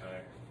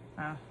 6-pack.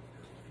 Oh.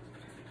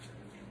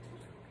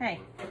 Hey.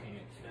 They were fucking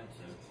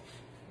expensive.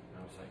 And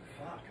I was like,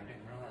 fuck, I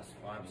didn't realize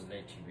 5 was at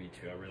HEB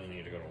too. I really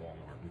need to go to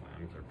Walmart and buy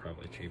them. They're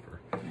probably cheaper.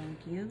 Thank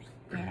you.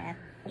 Yeah.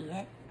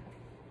 Yeah.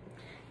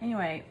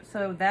 Anyway,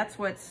 so that's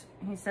what's,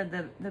 he said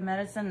the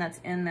medicine that's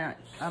in the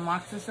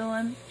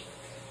amoxicillin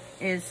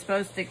is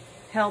supposed to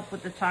help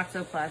with the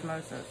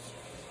toxoplasmosis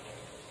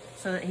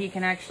so that he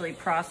can actually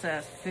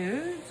process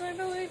foods, I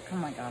believe. Oh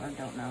my God, I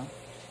don't know.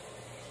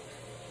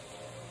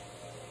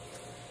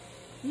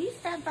 Please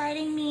stop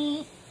biting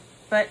me.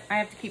 But I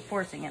have to keep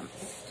forcing him.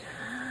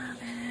 Stop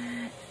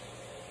it.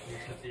 You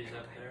put these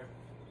up there?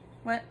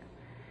 What?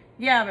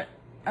 Yeah, but,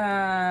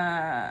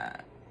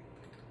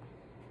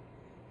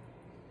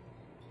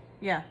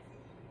 yeah.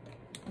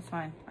 That's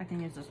fine. I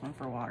can use this one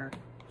for water.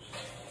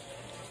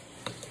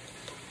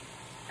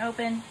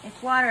 Open.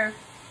 It's water.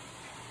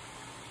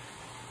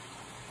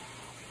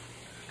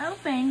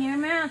 Open your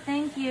mouth.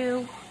 Thank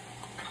you.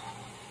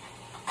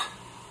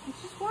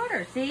 It's just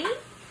water. See?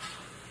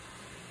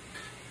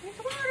 It's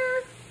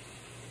water.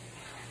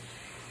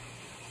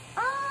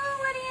 Oh,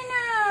 what do you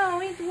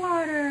know? It's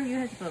water. You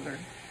had booger.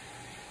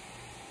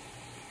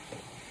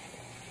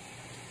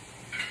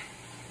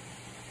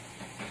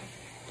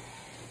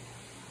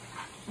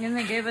 And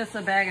they gave us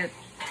a bag of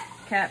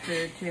cat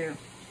food too.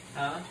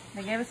 Huh?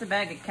 They gave us a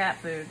bag of cat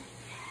food.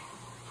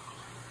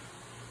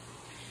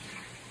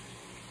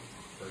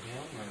 For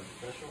him or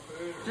special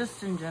food? Or?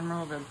 Just in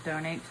general to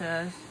donate to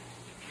us.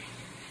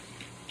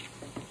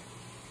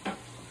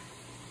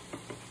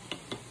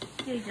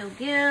 He's so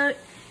cute.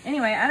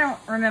 Anyway, I don't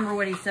remember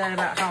what he said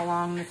about how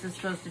long this is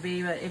supposed to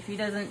be, but if he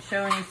doesn't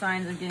show any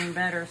signs of getting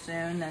better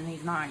soon, then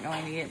he's not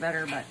going to get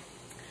better, but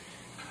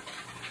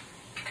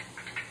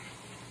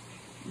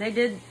they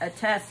did a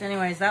test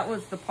anyways. That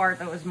was the part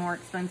that was more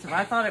expensive.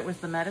 I thought it was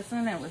the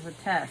medicine. It was a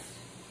test.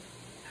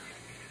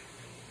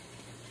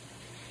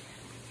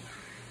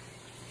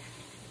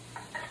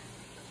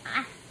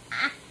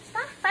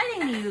 Stop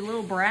fighting me, you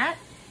little brat.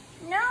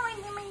 No, I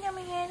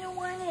don't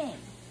want it.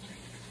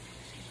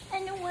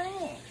 I don't want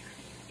it.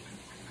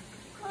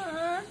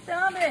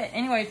 Stop it.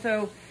 Anyway,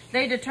 so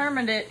they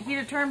determined it. He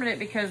determined it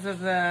because of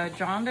the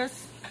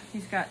jaundice.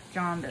 He's got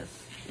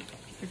jaundice,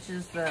 which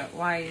is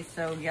why he's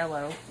so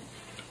yellow.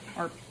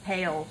 Or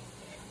pale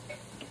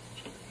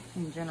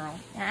in general.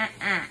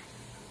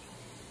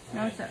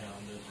 No, sir.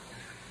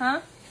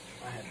 Huh?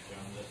 I had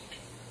jaundice.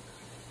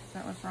 Is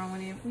that what's wrong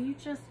with you? Will you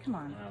just, come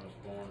on. When I was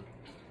born.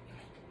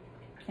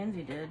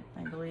 Kenzie did,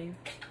 I believe.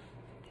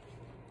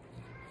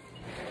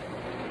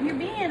 You're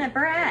being a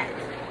brat.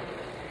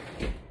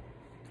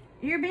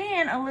 You're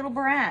being a little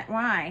brat.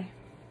 Why?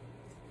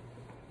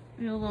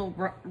 You're a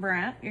little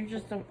brat. You're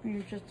just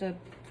a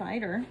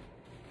fighter.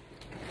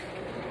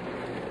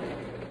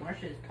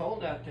 Marsha, it's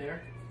cold out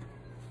there.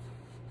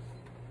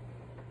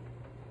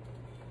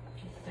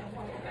 Just don't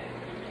walk back.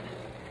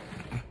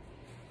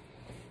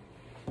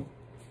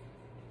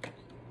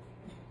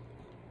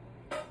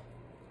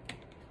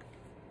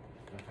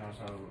 How's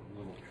our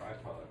little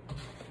tripod?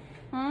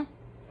 Huh?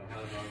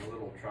 How's our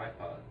little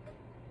tripod?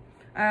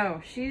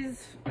 Oh,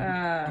 she's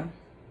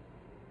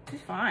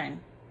fine.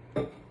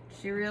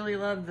 She really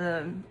loved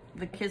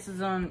the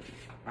kisses on.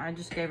 I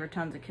just gave her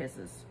tons of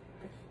kisses.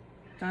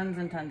 Tons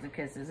and tons of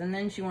kisses. And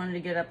then she wanted to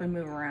get up and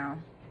move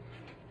around.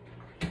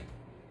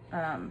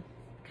 Come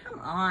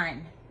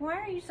on. Why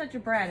are you such a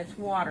brat? It's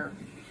water.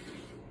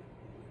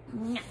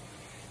 No.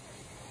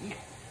 No.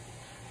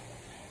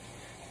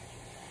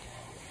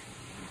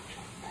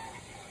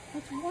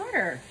 It's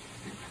water.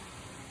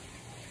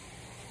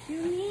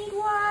 You need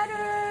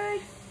water.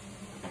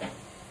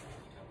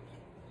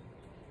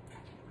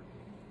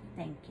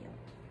 Thank you.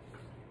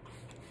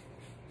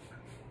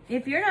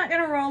 If you're not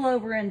going to roll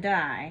over and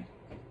die,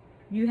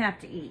 you have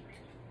to eat.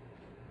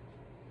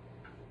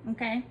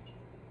 Okay?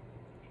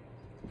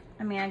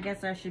 I mean, I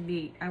guess I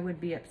would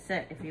be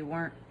upset if you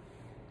weren't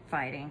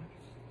fighting.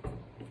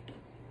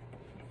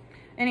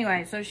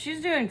 Anyway, so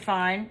she's doing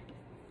fine.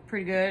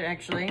 Pretty good,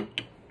 actually.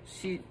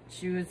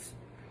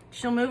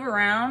 She'll move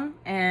around,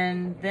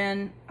 and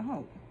then,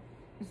 oh,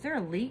 is there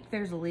a leak?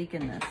 There's a leak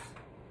in this.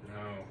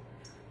 No.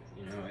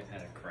 You know, it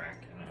had a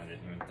crack, and I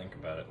didn't even think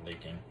about it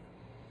leaking.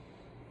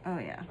 Oh,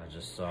 yeah. I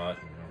just saw it,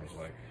 and I was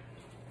like,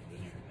 I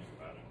didn't even think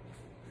about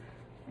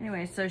it.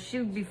 Anyway, so she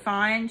would be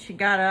fine. She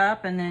got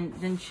up, and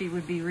then she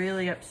would be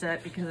really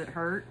upset because it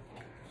hurt.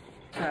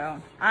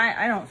 So,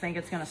 I don't think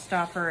it's going to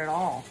stop her at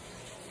all,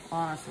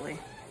 honestly.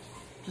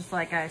 Just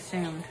like I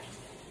assumed.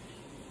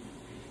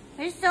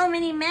 There's so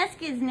many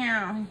mosquitoes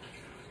now.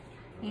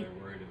 Are they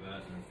worried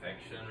about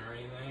infection or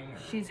anything? Or?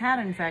 She's had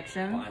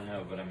infection. Well, I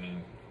know, but I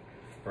mean,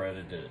 spread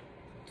it.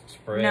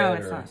 Spread? No,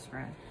 it's not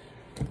spread.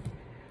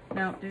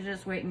 No, they're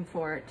just waiting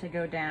for it to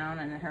go down,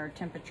 and her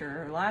temperature.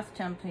 Her last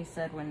temp, he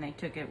said, when they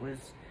took it was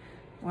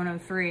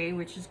 103,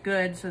 which is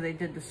good. So they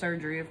did the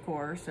surgery, of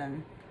course,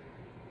 and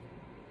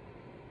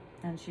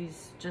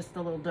she's just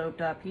a little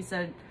doped up. He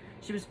said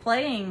she was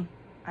playing.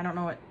 I don't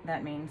know what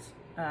that means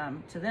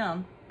to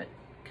them, but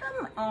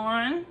come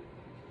on.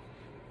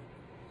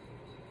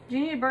 Do you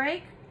need a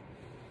break?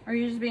 Or are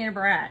you just being a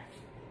brat?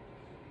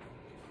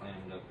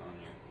 Clammed up on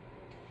you.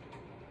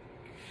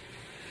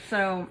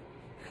 So,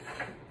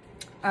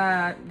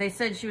 they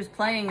said she was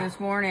playing this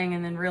morning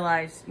and then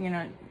realized, you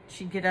know,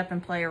 she'd get up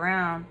and play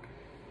around.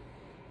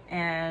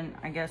 And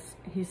I guess,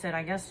 he said,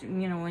 I guess,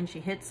 you know, when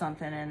she hits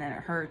something and then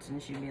it hurts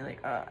and she'd be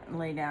like,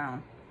 lay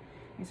down.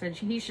 He said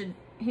he should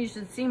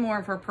see more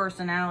of her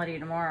personality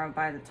tomorrow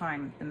by the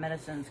time the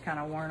medicine's kind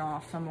of worn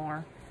off some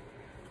more.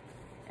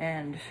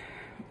 And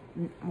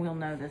we'll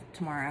know that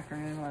tomorrow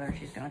afternoon whether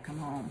she's going to come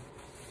home.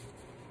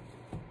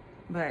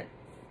 But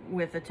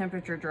with the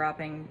temperature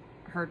dropping,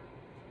 her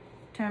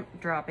temp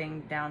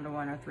dropping down to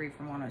 103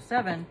 from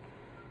 107.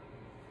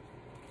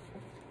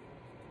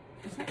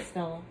 Is that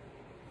Stella?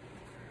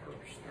 Or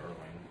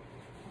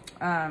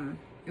Sterling.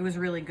 It was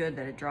really good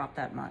that it dropped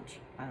that much.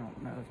 I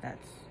don't know if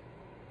that's,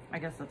 I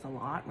guess that's a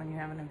lot when you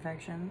have an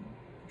infection,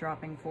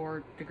 dropping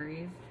 4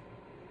 degrees.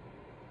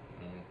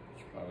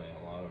 It's probably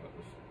a lot of it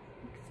was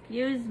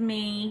Excuse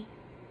me.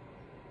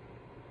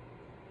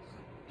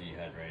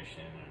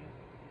 dehydration and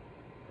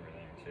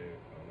everything too,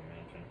 I would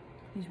imagine.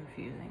 He's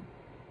refusing.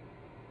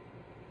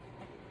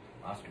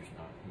 Oscar's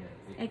not yet.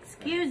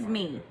 Excuse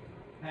me.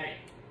 Hey,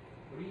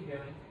 what are you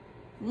doing?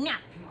 No.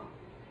 Come on.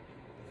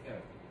 Let's go.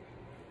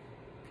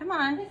 Come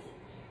on.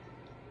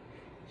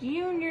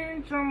 You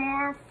need some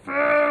more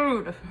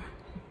food.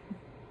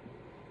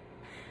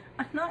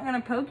 I'm not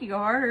going to poke you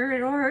harder.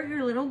 It'll hurt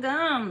your little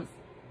gums.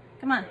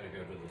 Come on. I'm going to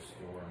go to the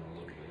store in a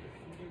little bit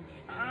if you do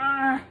make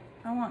it.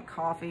 I want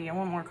coffee. I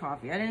want more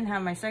coffee. I didn't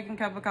have my second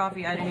cup of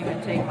coffee. I didn't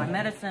even take my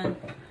medicine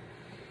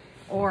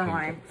or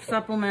my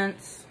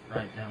supplements.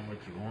 Write down what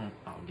you want.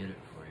 I'll get it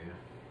for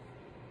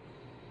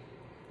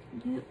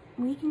you.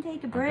 We can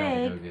take a I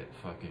break. gotta go get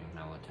fucking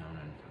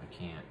melatonin. I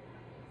can't.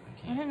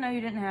 I didn't know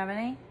you didn't have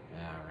any.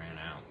 Yeah, I ran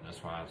out.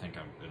 That's why I think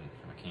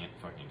I can't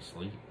fucking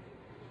sleep.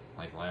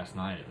 Like last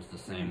night, it was the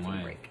same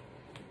way. Break.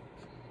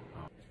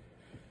 Oh.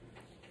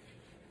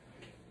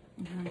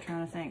 I'm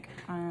trying to think.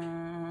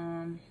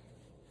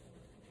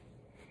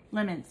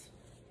 Lemons.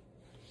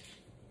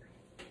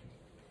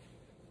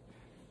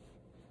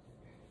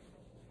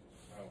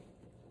 Oh.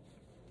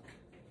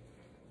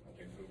 I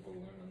can Google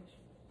lemons.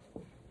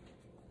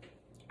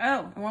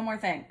 Oh, and one more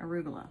thing.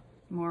 Arugula.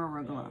 More I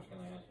arugula. was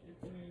gonna ask you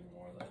if you needed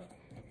more of that.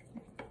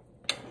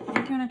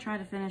 I'm gonna try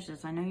to finish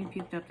this. I know you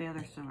puked up the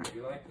other side. Do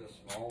you like the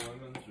small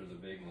lemons or the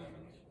big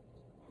lemons?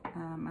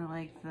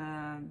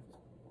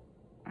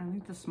 I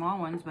like the small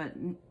ones, but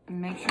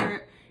make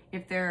sure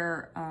if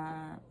they're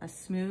a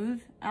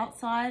smooth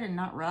outside and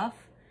not rough,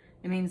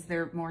 It means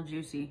they're more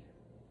juicy.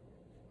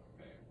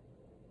 Okay.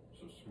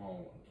 So small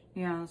ones.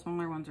 Yeah, the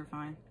smaller ones are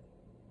fine.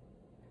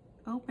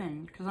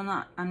 Open, because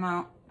I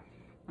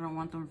don't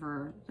want them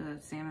for the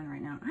salmon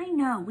right now. I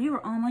know, we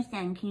were almost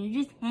done. Can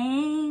you just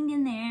hang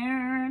in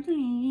there,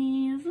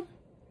 please?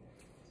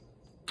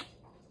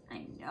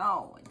 I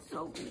know, it's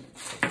so good.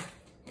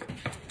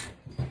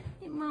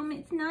 Hey, Mom,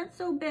 it's not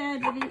so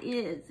bad, but it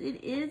is.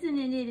 It is and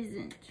it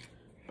isn't.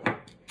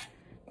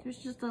 There's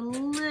just a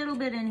little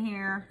bit in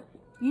here.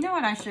 You know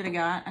what I should have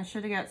got? I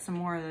should have got some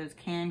more of those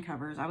can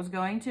covers. I was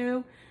going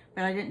to,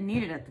 but I didn't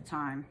need it at the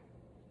time.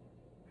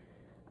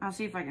 I'll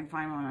see if I can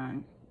find one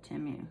on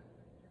Temu.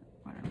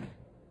 Whatever.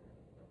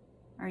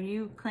 Are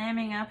you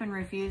clamming up and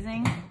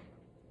refusing?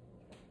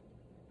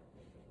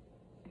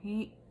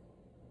 He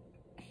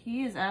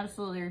is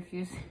absolutely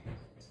refusing.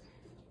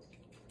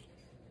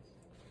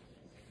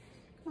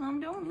 Mom,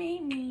 don't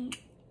make me.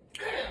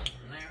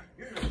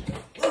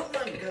 Oh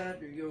my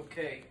God, are you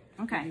okay?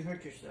 Okay. You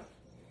hurt yourself.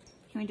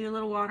 Can we do a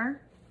little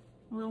water?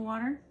 A little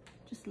water?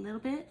 Just a little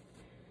bit?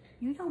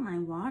 You don't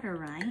mind water,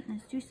 right?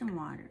 Let's do some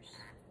waters.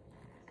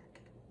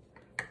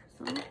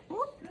 So, Good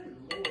Lord,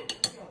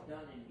 what's all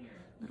done in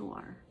here? little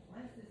water.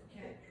 Why is this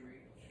cat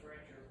tree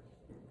scratcher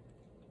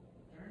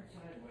turned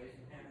sideways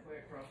and halfway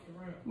across the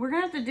room? We're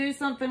gonna have to do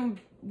something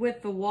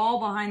with the wall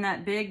behind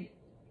that big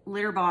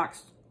litter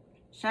box.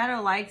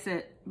 Shadow likes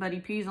it, but he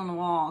pees on the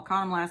wall. I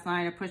caught him last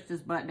night. I pushed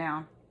his butt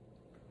down.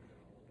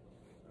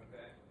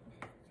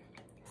 Okay.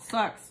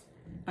 Sucks,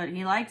 but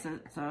he likes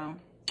it, so.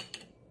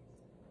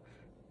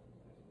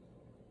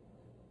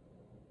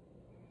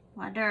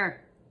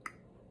 Water.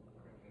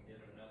 Get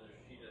another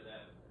sheet of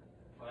that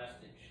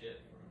plastic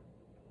shit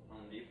from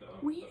Home Depot.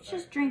 Will you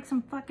just drink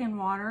some fucking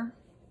water,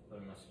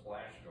 Put in a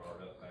splash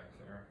guard up back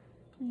there.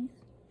 please?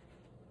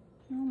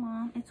 No,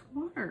 Mom, it's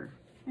water.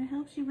 It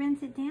helps you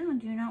rinse it down.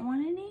 Do you not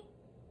want any?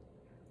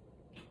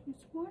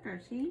 It's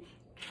water, see?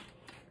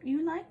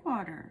 You like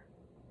water.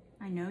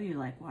 I know you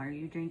like water.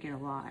 You drink it a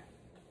lot.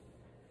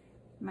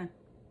 Come on.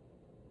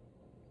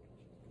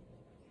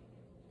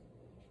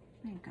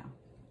 There you go.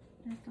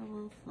 Just a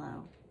little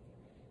slow.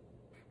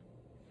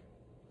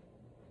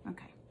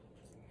 Okay.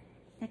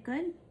 Is that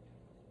good?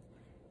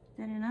 Is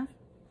that enough?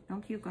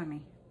 Don't puke on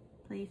me.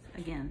 Please,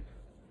 again.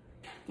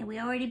 Yeah, we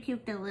already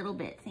puked a little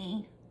bit,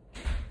 see?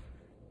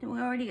 We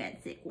already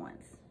got sick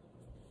once.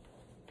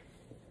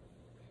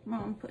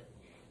 Mom,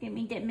 get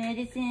me the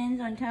medicines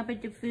on top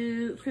of the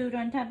food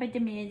on top of the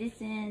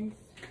medicines.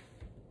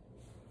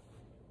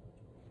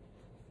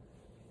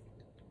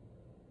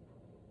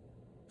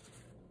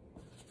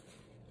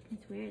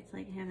 It's weird, it's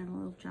like having a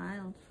little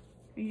child.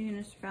 Are you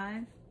gonna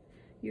survive?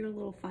 You're a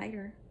little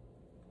fighter.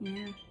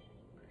 Yeah,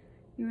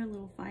 you're a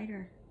little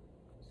fighter.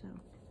 So,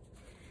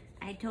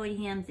 I told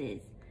him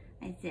this.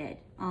 I said,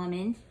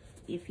 Almond,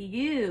 if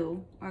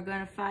you are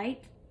gonna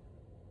fight,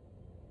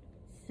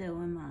 so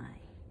am I.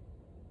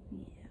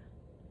 Yeah.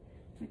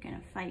 We're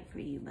gonna fight for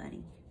you,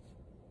 buddy.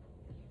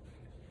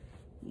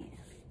 Yeah.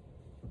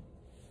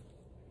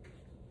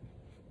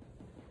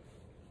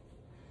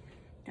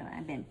 So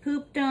I've been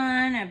pooped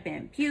on, I've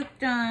been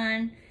puked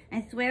on.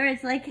 I swear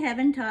it's like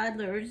having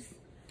toddlers.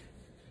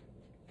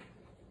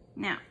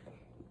 Now,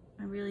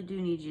 I really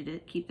do need you to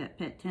keep that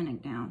pet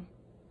tunic down.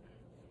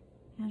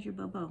 How's your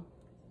bobo?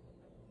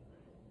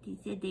 They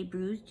said they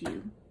bruised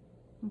you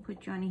and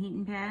put you on a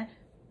heating pad?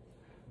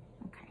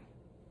 Okay.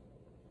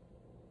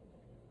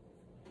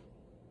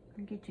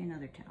 I'll get you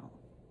another towel,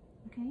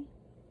 okay?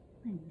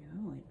 I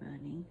know it,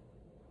 buddy.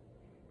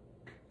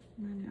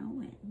 I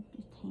know it.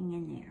 Just hang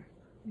in there.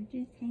 You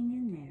just hang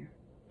in there.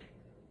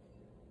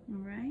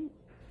 All right?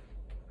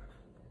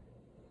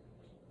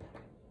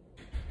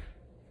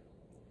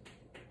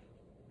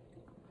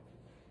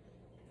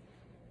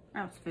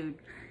 Oh, it's food.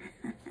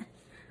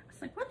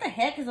 It's like, what the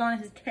heck is on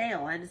his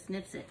tail? I just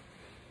sniffs it.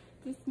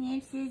 Just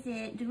sniffs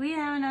it. Do we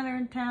have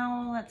another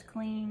towel that's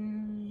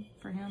clean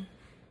for him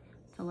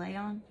to lay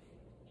on?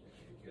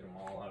 Get them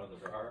all out of the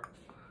drawer.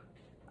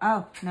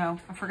 Oh, no.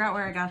 I forgot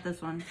where I got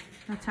this one.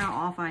 That's how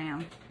off I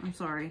am. I'm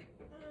sorry.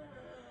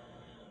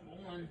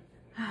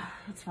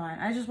 It's fine.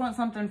 I just want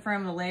something for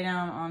him to lay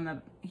down on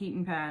the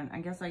heating pad. I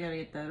guess I gotta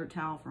get the other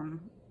towel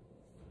from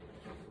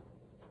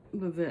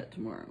the vet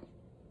tomorrow.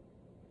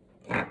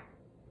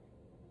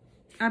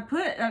 I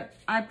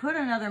put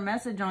another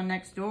message on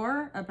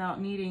Nextdoor about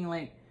needing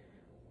like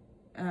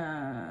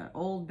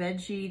old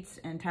bed sheets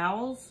and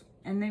towels,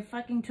 and they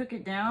fucking took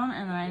it down.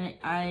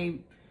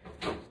 And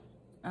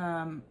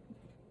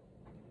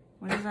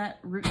what is that?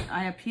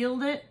 I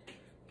appealed it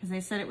because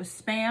they said it was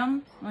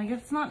spam. Like,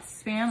 it's not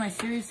spam. I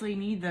seriously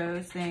need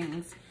those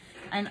things.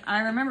 And I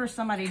remember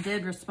somebody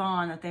did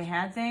respond that they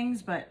had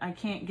things, but I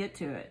can't get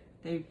to it.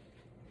 They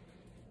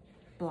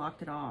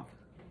blocked it off.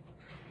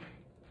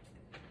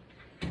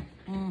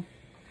 I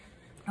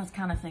was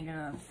kind of thinking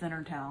of a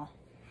thinner towel.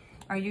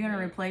 Are you going to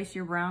replace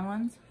your brown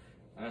ones?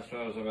 That's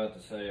what I was about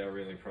to say. I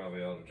really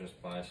probably ought to just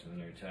buy some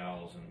new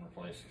towels and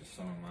replace it, because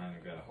some of mine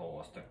have got a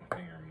hole. I stuck my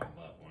finger in my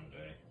butt one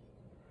day.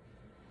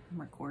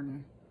 I'm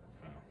recording.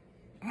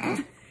 Oh.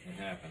 It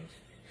happens.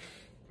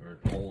 We're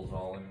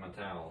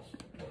towels.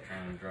 They're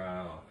trying to dry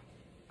off.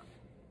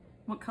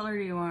 What color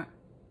do you want?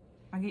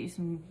 I'll get you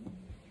some.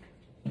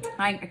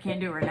 I can't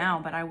do it right now,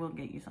 but I will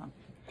get you some.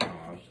 Oh,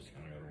 I was just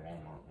gonna go to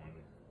Walmart one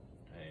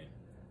day.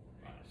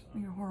 Buy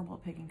some. You're horrible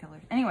at picking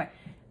colors. Anyway,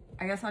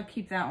 I guess I'll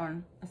keep that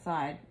one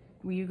aside.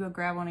 Will you go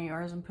grab one of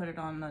yours and put it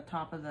on the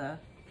top of the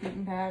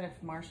heating pad if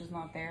Marsha's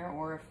not there?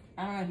 Or if,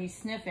 I don't know, he's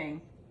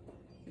sniffing.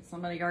 Did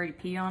somebody already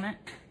pee on it?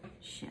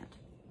 Shit.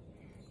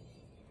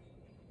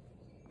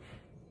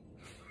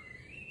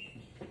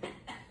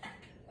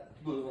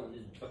 Blew on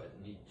his butt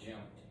and he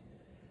jumped.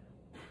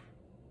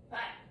 Stop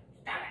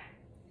it.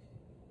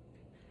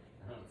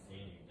 I don't see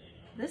anything.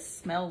 This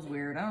smells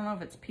weird. I don't know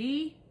if it's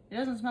pee. It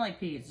doesn't smell like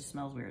pee. It just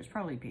smells weird. It's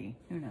probably pee.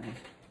 Who knows?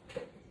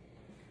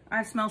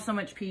 I smell so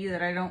much pee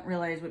that I don't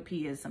realize what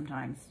pee is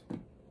sometimes.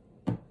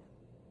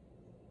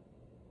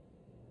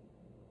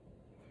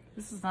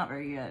 This is not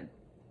very good.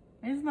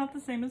 It's not the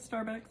same as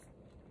Starbucks.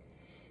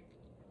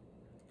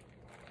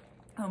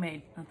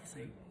 Homemade, not the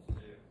same.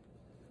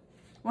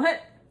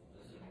 What?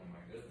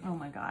 Oh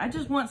my god. I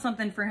just want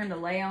something for him to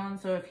lay on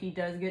so if he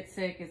does get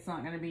sick, it's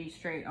not going to be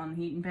straight on the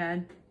heating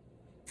pad.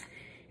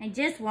 I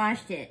just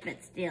washed it,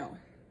 but still. You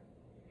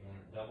want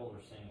it double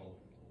or single?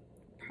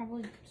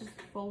 Probably just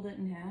fold it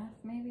in half,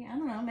 maybe. I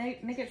don't know.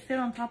 Make it fit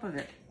on top of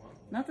it.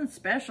 Nothing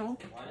special.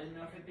 Well, I didn't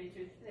know if it'd be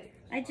too thick.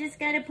 I just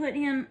gotta put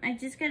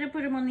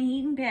him on the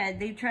heating pad.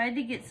 They tried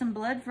to get some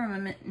blood from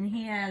him and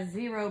he has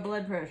 0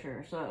 blood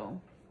pressure, so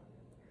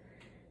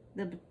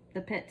the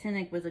pet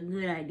tonic was a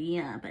good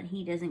idea, but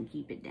he doesn't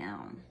keep it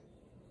down.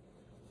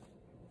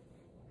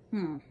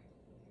 Oh.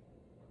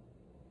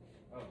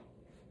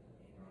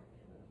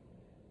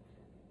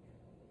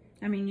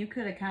 I mean, you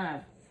could have kind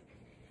of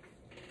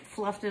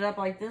fluffed it up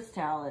like this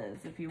towel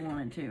is if you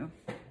wanted to.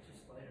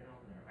 Just lay it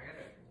on there. I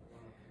gotta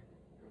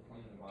go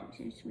clean the box.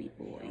 You're a sweet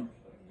boy. So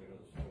I can go to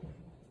the store.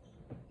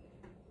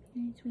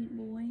 You're a sweet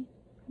boy.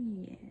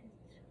 Yes.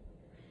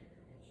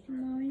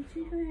 Mommy,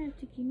 you don't have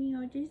to give me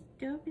all this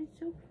stuff. It's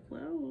so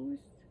gross.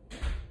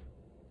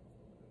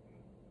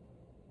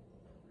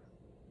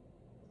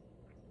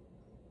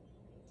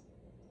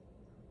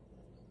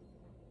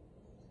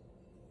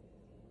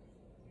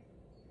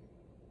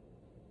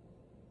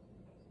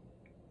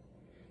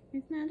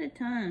 It's not a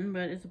ton,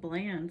 but it's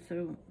bland,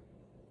 so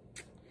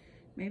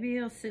maybe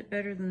it'll sit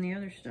better than the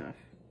other stuff,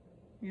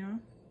 you know?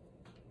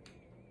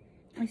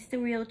 It's the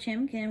real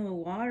chimkin with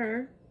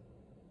water.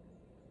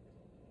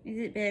 Is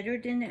it better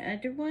than the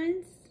other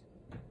ones?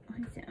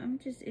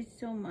 It's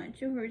so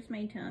much. It hurts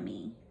my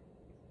tummy.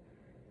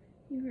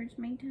 It hurts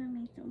my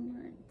tummy so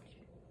much.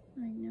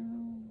 I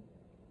know.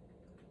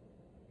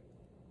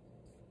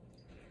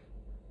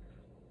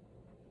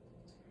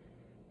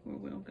 Poor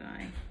little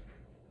guy.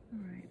 All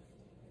right.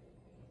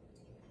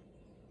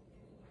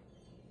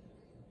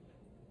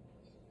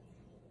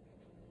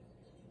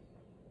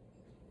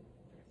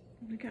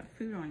 You got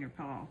food on your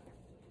paw.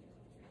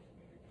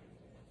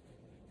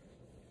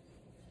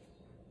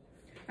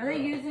 Are they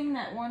using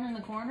that one in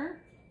the corner?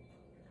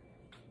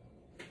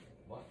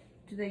 What?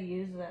 Do they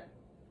use that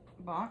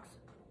box?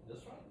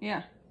 This one?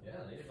 Yeah. Yeah,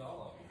 they use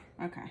all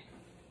of them. Okay.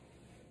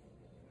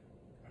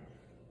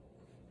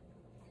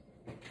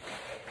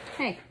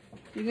 Hey,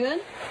 you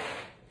good?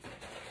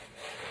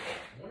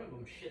 One of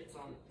them shit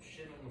on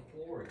the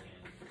floor again.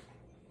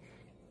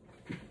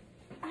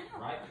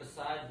 Right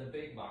beside the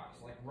big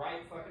box. Like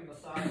right fucking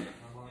beside it. And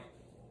I'm like,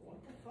 what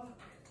the fuck?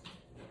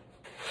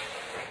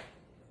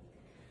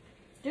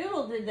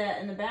 Doodle did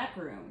that in the back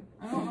room.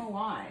 I don't know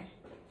why.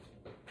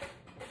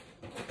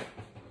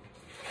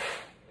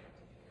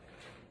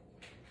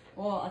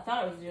 Well, I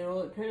thought it was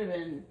Doodle. It could have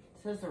been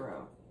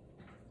Cicero.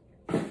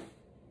 I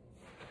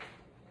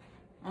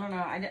don't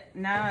know.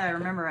 Now I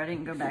remember I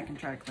didn't go back and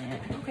try to clean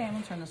it. Okay, I'm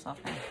gonna turn this off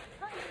now.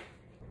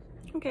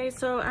 Okay,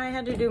 so I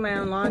had to do my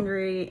own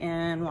laundry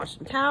and wash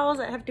some towels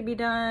that have to be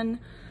done.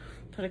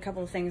 Put a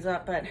couple of things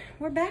up, but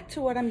we're back to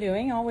what I'm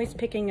doing. Always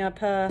picking up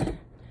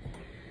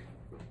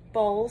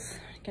bowls.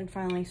 I can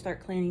finally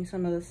start cleaning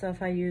some of the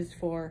stuff I used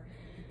for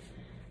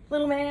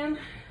little man,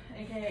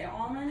 aka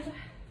Almond.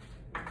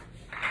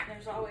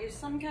 There's always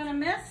some kind of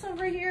mess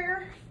over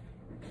here.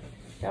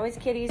 There's always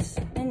kitties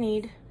in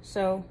need.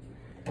 So,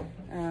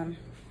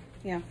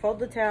 yeah, fold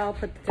the towel,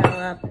 put the towel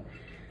up.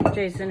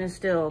 Jason is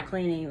still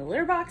cleaning the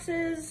litter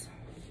boxes.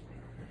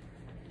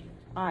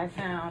 I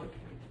found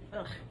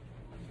a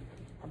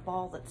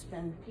ball that's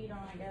been peed on,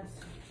 I guess.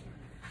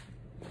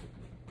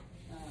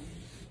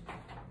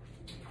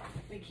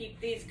 We keep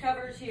these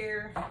covers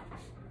here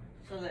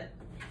so that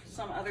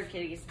some other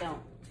kitties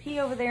don't pee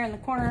over there in the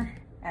corner,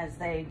 as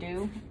they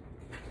do.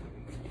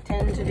 They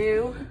tend to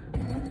do.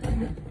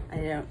 I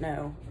don't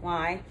know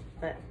why,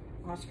 but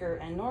Oscar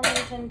and Norman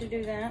tend to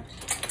do that.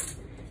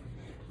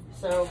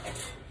 So,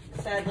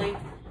 sadly,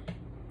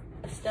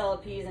 Stella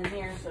pees in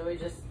here, so we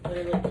just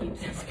literally keep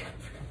this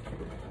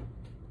covered.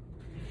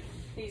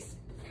 These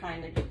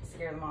kind of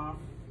scare them off.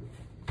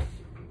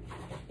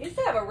 We used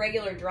to have a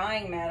regular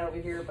drying mat over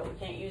here, but we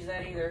can't use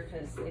that either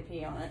because they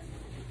pee on it.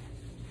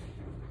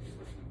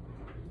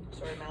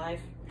 Story of my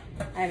life.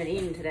 I haven't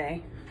eaten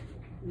today.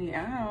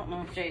 Yeah, I don't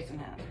know if Jason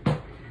has.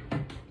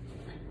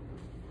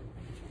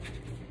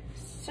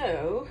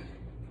 So,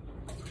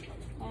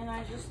 and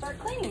I just start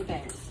cleaning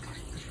things.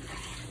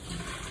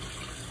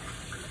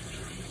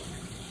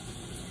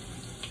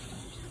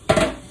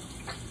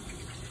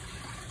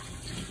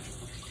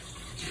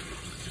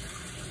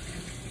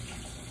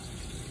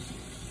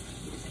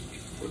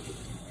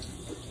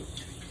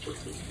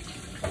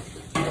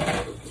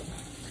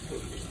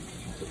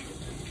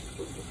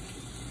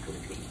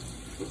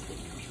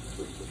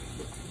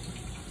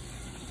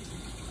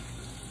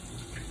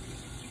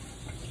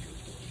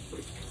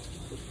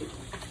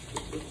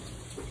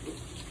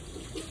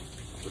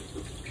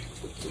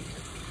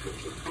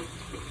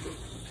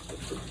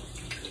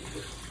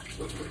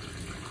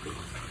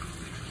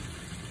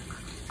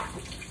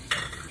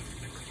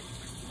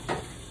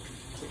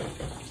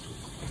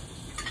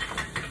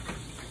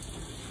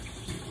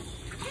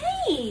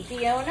 Hey,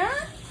 Fiona,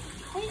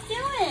 what are you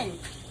doing?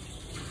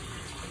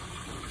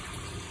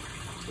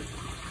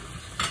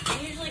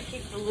 I usually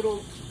keep the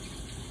little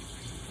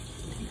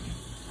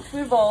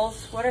food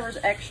bowls, whatever's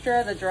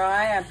extra, the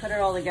dry, I put it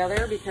all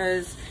together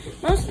because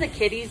most of the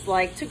kitties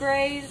like to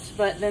graze,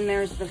 but then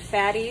there's the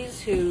fatties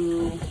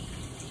who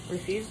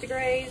refuse to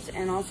graze,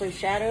 and also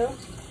Shadow,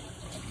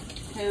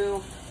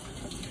 who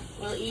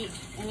will eat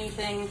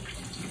anything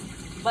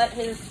but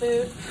his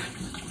food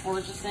or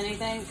just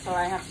anything, so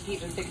I have to keep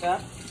him picked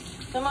up.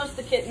 So most of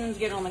the kittens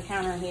get on the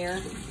counter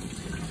here,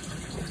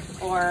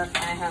 or I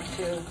have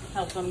to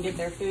help them get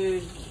their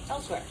food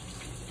elsewhere.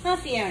 Now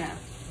Fiona,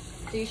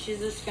 see, she's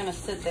just gonna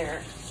sit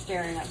there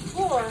staring at the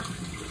floor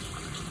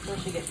until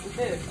she gets some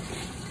food.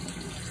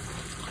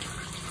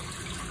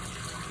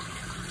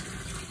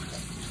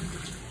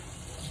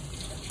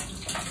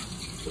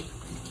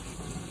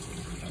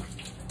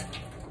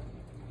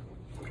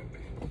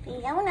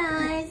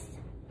 Fionas,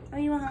 are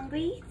you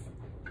hungry?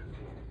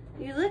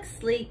 You look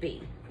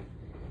sleepy.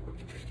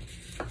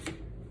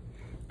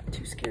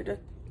 Too scared to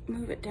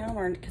move it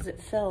downward because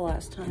it fell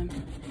last time.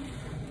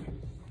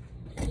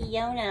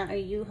 Fiona, are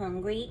you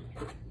hungry?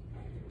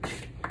 Do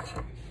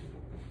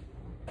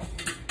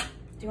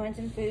you want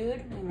some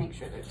food? Let me make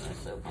sure there's no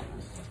soap on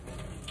this.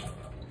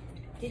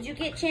 Did you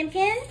get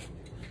Chimpkin?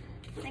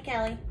 Hi,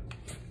 Callie.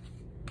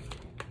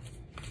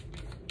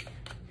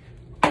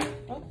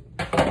 Oh.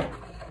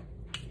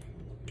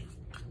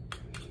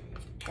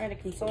 Try to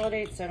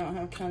consolidate so I don't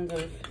have tons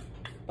of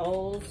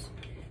bowls.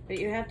 But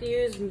you have to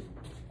use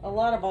a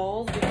lot of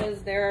bowls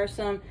because there are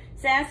some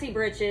sassy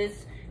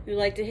britches who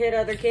like to hit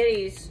other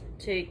kitties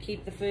to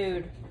keep the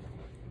food.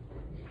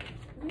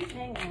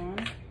 Hang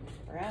on,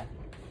 brat.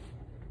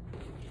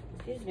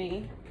 Excuse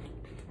me.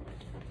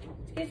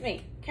 Excuse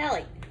me,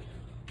 Callie.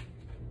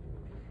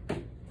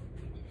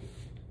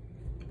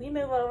 Will you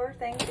move over?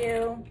 Thank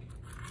you.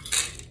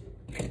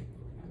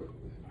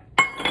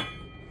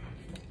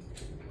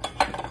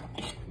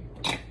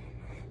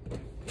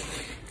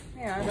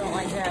 Yeah, I don't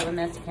like to have a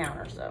messy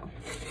counter, so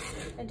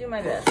I do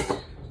my best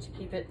to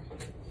keep it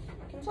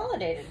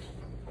consolidated.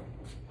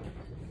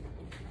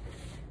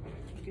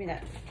 Give me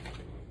that.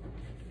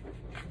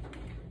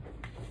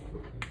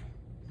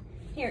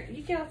 Here,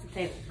 you get off the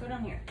table. Go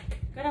down here.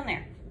 Go down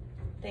there.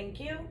 Thank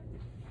you.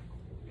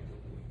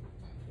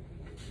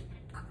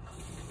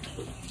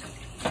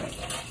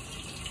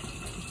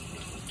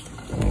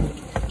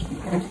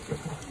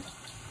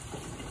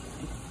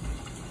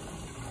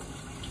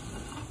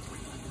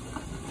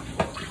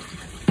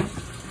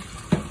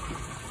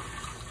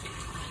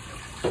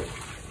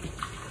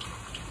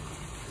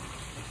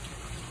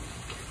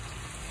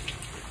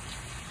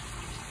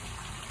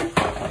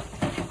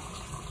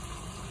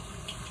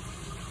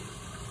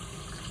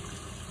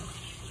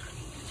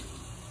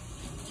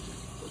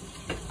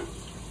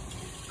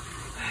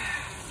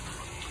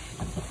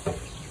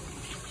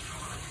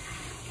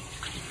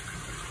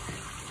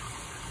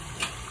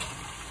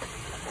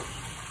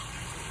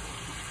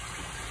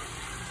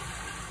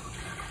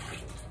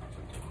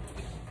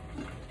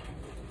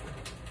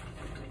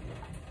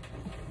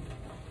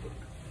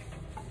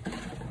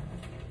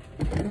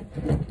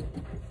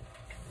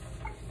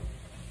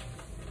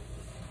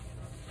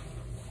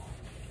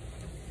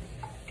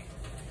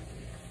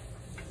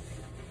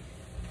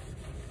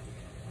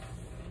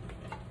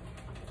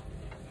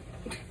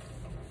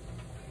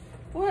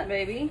 What,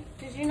 baby?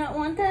 Did you not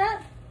want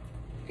that?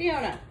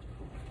 Fiona.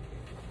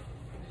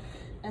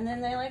 And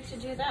then they like to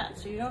do that,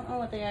 so you don't know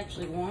what they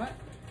actually want.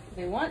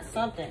 They want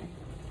something.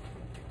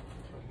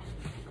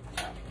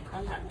 So,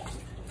 I'm done.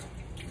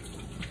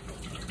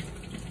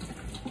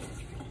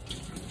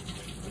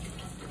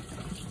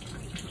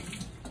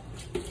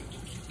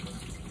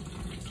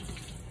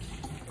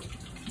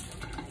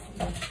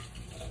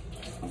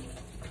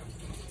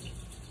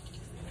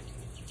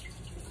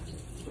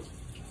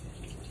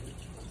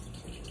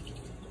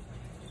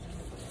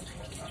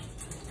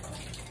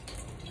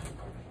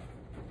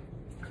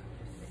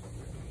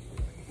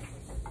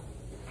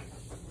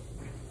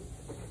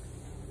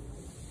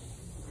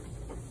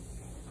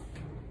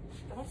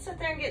 Don't sit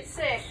there and get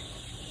sick.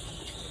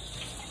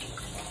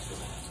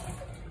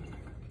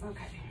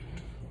 Okay.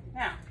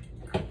 Now,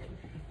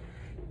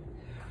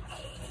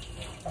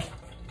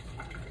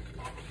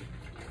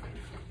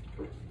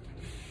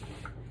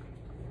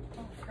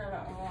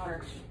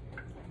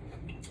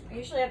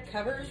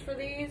 covers for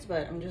these,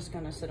 but I'm just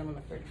gonna sit them in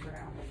the fridge for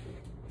now.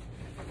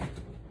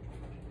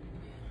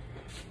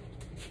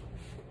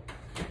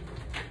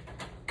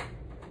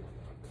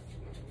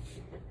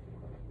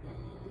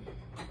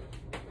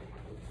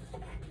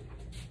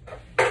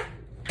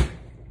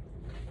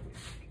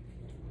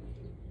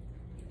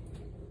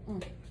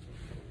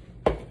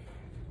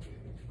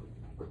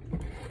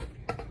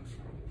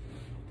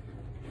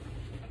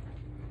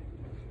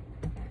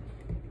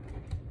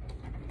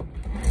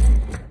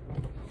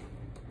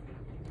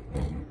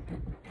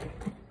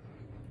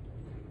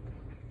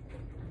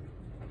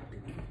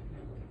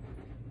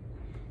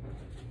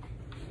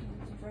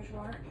 Fresh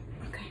water.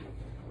 Okay.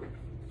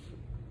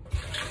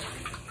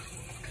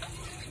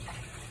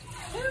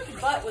 Whose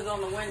butt was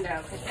on the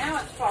window? Because now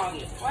it's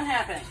foggy. What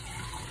happened?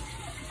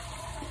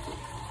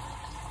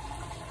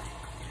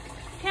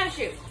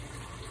 Cashew.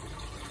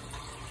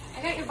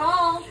 I got your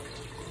ball.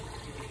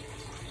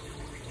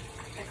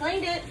 I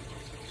cleaned it.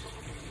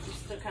 It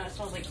still kind of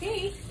smells like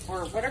pee.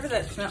 Or whatever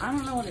that smells. I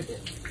don't know what it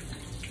is.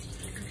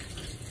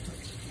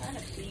 Kind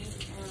of pee.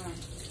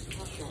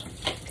 Not sure.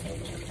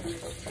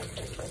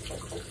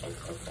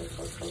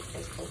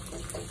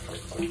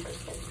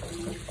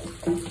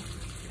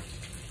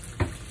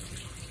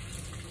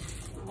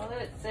 I'll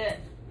let it sit.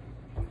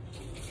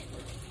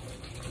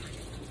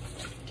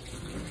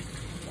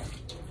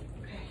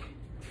 Okay.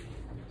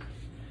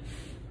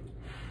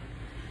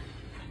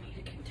 I need a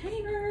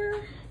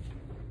container.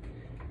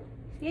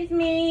 Excuse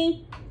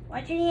me.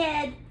 Watch your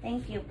head.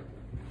 Thank you.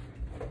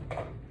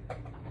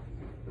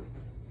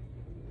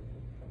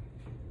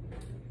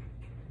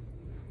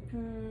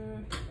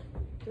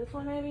 This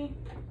one maybe?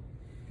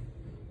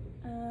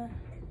 I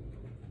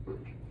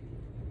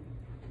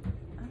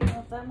don't know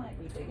if that might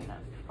be big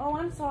enough. Oh,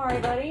 I'm sorry,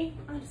 buddy.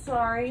 I'm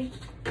sorry.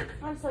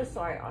 I'm so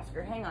sorry,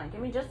 Oscar. Hang on.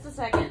 Give me just a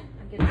second.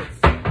 I'll get this.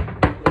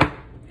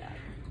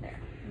 There.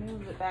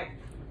 Move it back.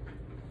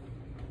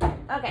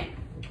 Okay.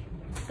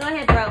 Go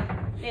ahead, bro.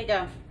 There you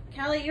go.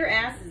 Callie, your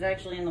ass is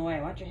actually in the way.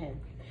 Watch your head.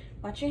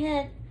 Watch your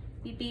head.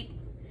 Beep, beep.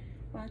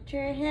 Watch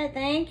your head.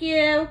 Thank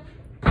you.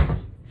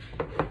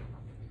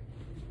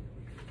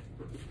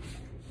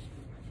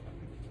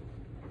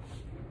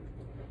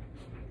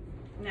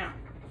 Now,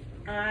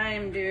 I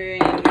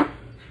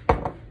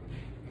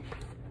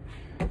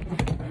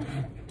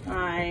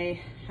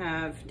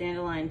have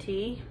dandelion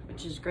tea,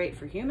 which is great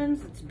for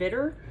humans. It's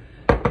bitter.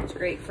 It's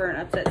great for an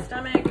upset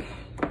stomach,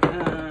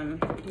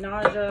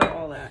 nausea,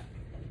 all that.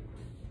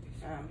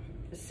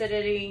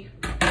 Acidity.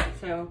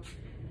 So,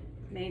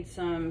 made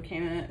some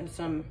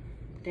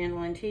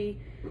dandelion tea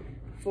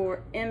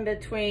for in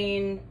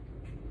between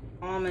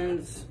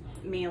almonds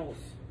meals.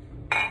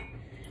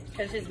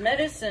 Because his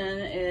medicine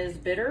is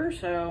bitter,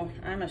 so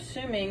I'm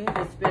assuming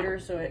it's bitter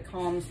so it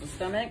calms the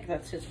stomach.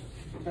 That's the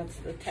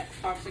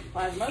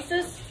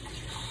Toxoplasmosis.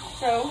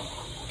 So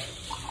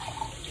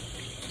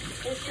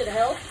this should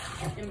help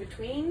in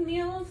between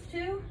meals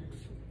too.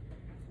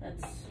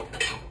 That's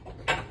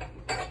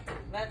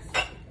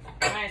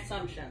my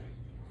assumption.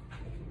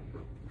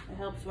 It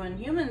helps when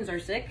humans are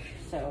sick,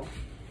 so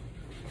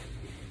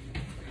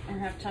or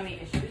have tummy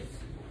issues.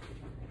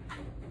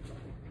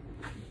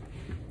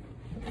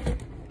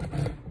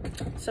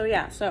 So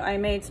yeah, so I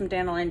made some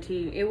dandelion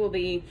tea. It will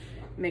be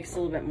mixed a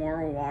little bit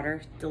more with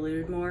water,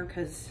 diluted more,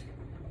 because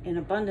in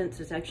abundance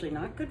it's actually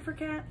not good for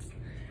cats.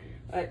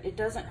 But it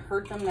doesn't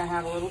hurt them to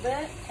have a little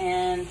bit.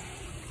 And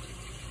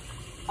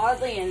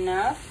oddly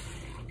enough,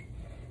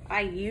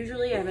 I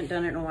haven't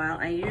done it in a while,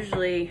 I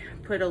usually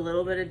put a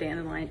little bit of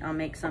dandelion, I'll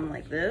make some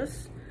like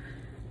this,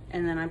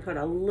 and then I put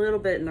a little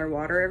bit in their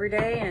water every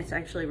day, and it's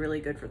actually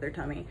really good for their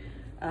tummy.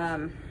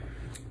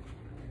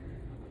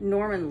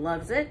 Norman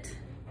loves it.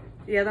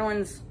 The other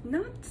ones,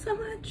 not so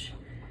much.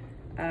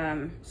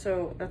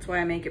 So that's why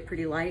I make it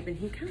pretty light, but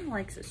he kind of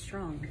likes it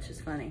strong, which is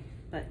funny,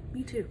 but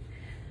me too.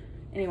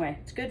 Anyway,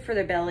 it's good for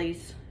their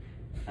bellies,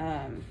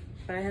 but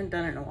I hadn't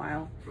done it in a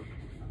while.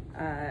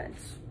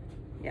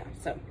 Yeah,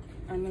 so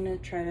I'm gonna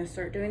try to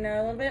start doing that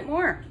a little bit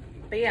more.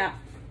 But yeah,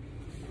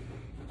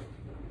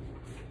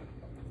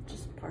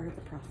 just part of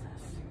the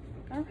process.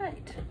 All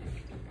right.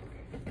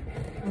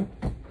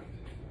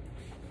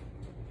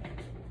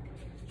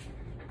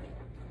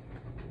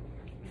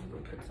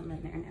 Put some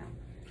in there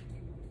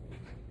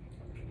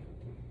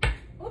now.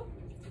 Oop.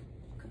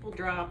 Couple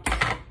drops.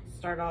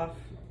 Start off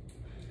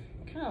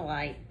kind of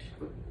light.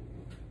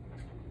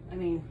 I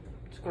mean,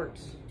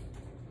 squirts.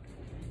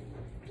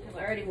 Because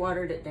I already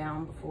watered it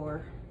down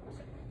before.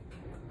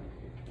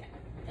 Yeah.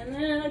 And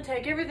then I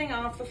take everything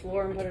off the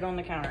floor and put it on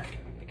the counter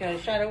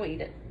because Shadow will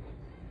eat it.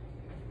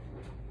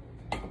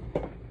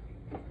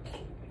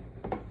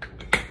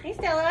 Hey,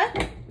 Stella.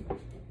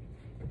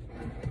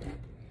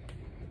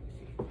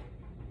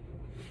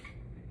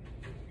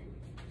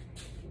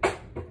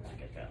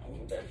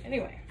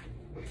 Anyway,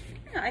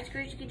 yeah, ice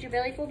cream to get your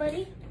belly full,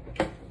 buddy.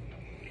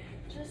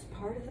 Just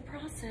part of the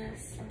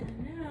process.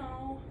 And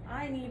now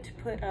I need to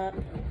put up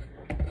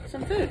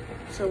some food.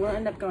 So we'll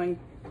end up going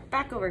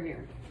back over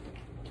here.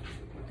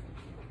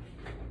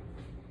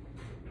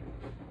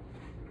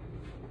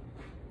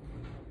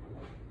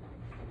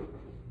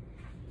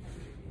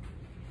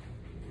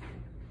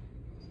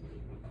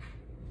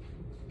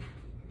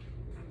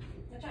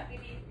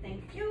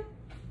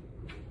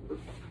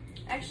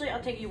 Actually,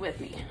 I'll take you with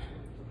me.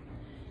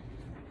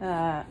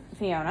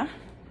 Fiona,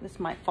 this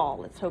might fall.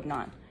 Let's hope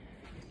not.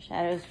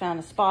 Shadow's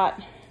found a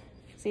spot.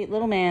 See,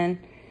 little man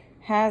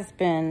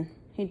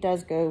he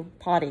does go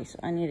potty, so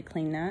I need to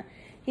clean that.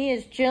 He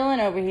is chilling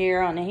over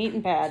here on the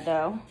heating pad,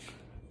 though.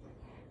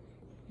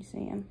 You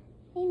see him?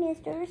 Hey,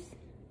 misters.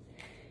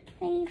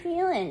 How you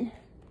feeling?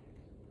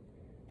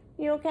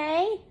 You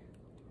okay?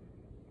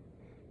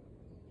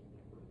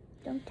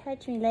 Don't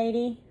touch me,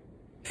 lady.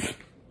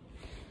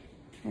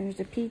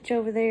 There's a peach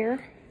over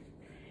there.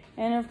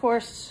 And of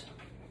course,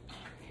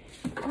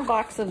 a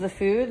box of the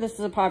food. This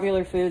is a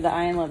popular food that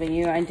I am loving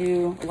you.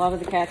 A lot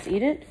of the cats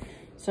eat it.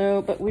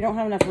 So, but we don't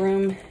have enough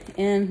room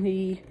in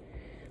the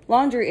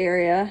laundry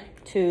area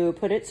to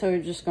put it, so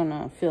we're just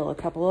gonna fill a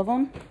couple of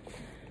them.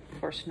 Of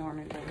course,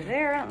 Norman's over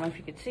there. I don't know if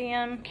you could see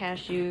him.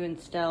 Cashew and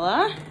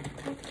Stella.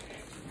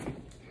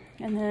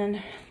 And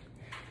then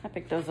I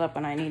picked those up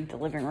when I need the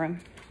living room.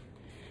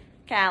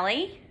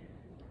 Callie.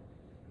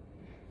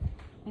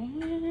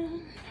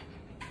 And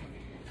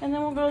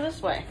then we'll go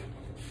this way.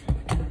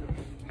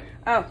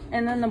 Oh,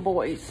 and then the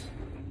boys.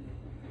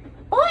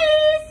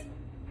 Boys!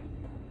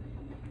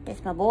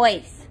 It's my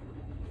boys.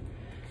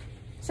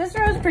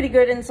 Sister was pretty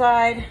good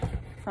inside,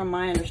 from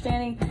my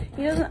understanding.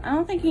 I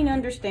don't think he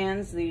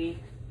understands the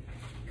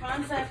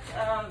concept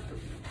of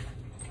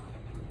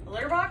a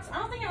litter box. I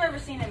don't think I've ever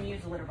seen him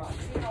use a litter box.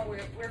 You know,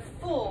 we're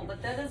full,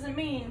 but that doesn't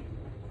mean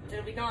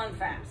it'll be gone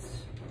fast.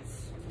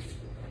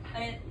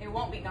 It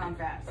won't be gone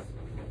fast.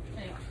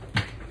 Anyway.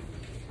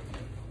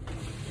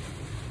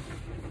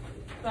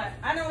 But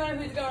I don't know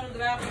who's going to the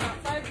bathroom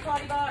outside the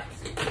potty box.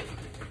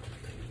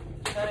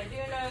 But I do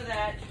know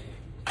that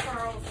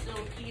Charles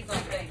still pees on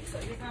things, so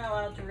he's not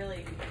allowed to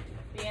really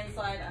be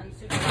inside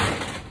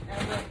unsupervised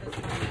as of this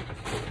moment.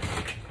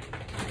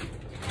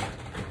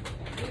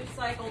 We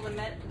cycle the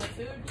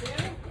food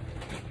too.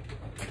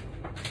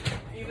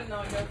 Even though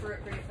I go through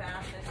it pretty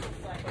fast, I still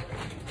cycle it.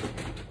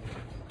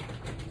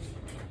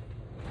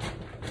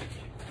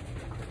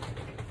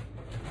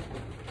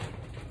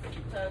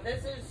 So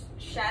this is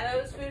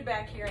Shadow's food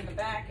back here in the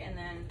back, and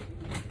then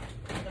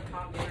the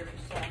popular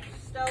stuff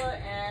Stella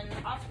and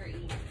Oscar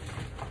eat.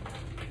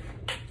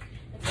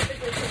 It's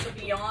typically put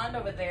the Beyond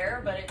over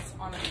there, but it's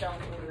on the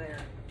shelf over there.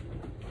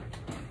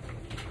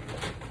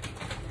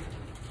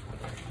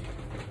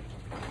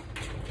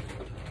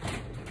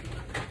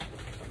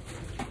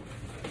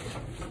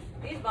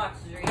 These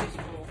boxes are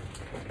useful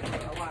for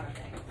a lot of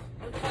things.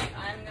 Looks like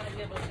I'm going to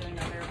be able to do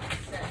another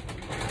set too.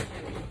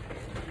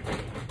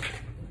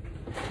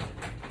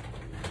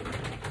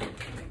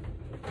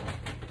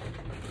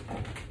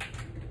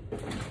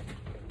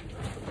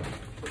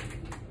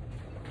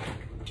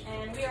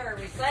 A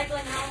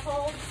recycling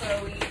household, so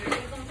we either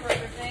use them for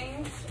other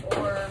things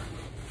or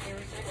they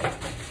recycle.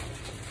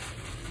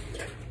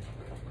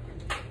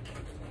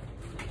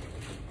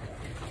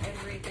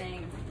 Everything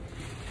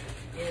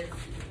is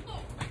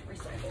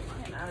recycled.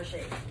 I am out of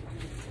shape.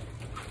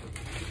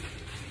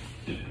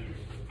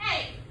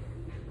 Hey!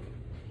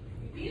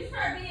 If you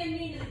start being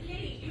mean to the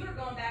kitties, you are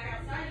going back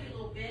outside, you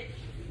little bitch.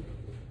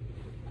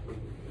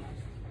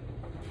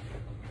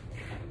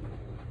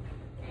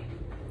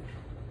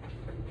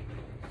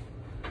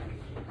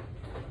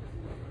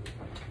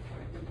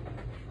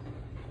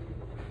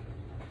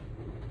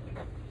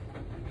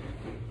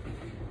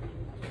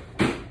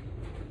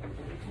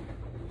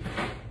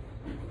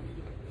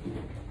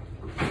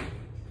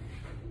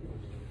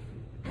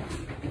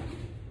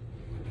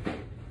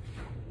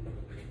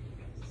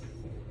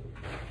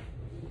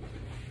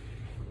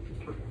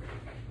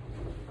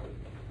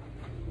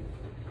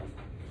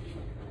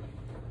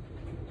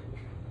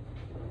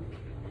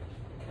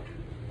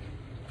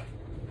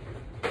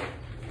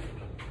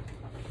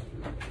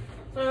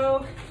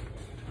 So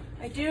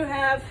I do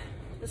have,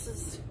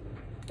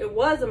 it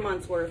was a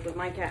month's worth of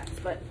my cats,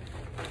 but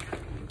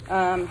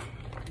I'm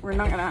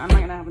not gonna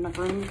have enough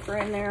room for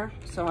it in there,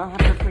 so I'll have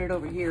to put it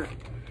over here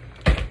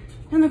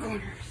in the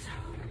corner. So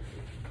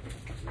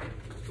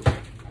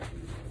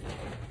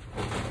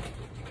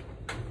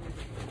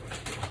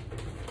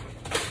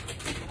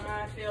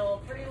I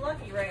feel pretty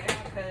lucky right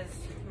now because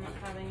I'm not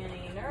having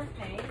any nerve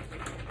pain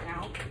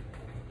now.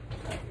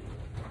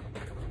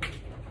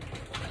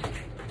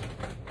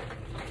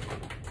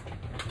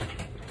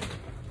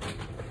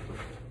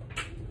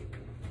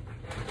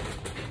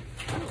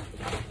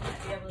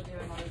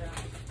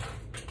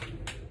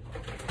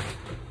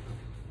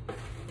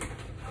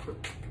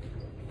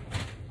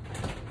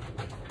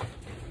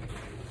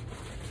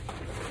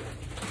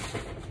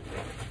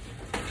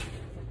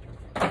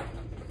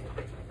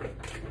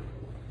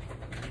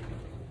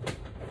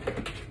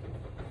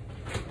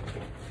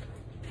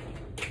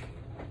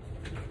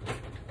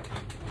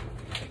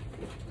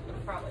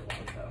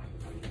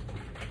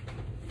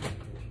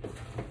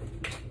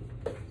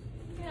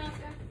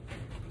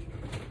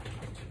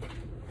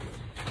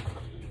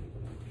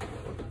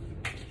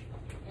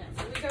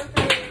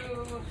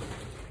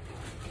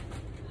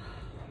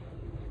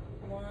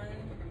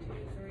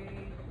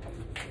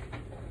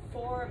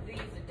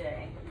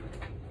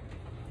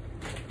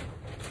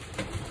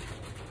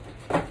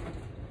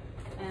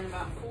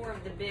 more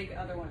of the big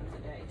other ones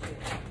a day too.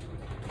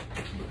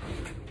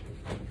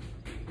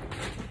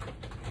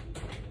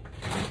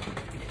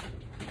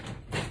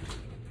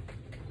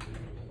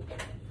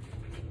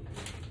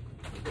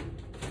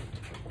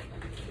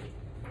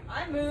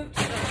 I moved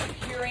to the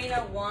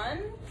Purina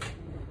one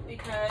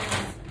because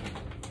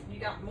you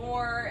got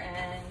more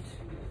and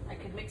I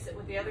could mix it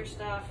with the other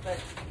stuff, but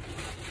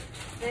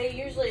they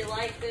usually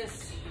like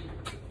this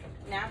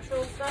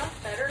natural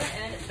stuff better,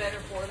 and it's better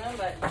for them,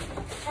 but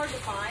it's hard to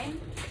find.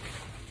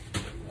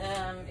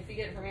 If you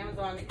get it from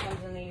Amazon, it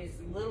comes in these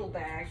little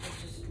bags,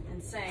 which is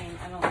insane.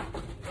 I don't,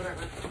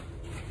 whatever.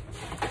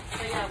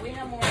 So yeah, we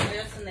have more of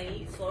this and they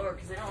eat slower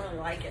because they don't really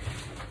like it.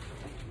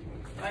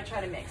 I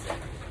try to mix it.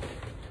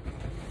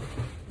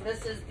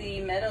 This is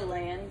the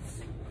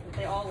Meadowlands that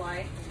they all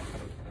like.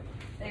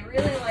 They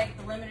really like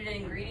the limited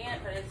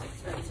ingredient, but it's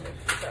expensive.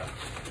 So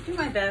I do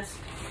my best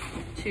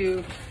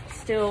to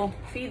still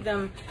feed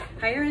them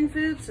higher end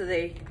food so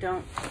they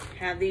don't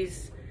have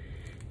these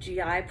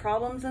GI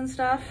problems and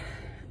stuff.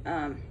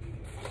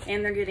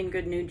 And they're getting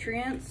good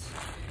nutrients.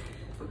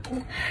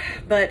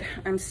 But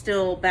I'm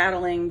still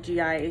battling GI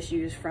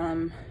issues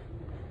from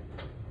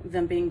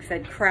them being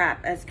fed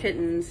crap as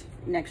kittens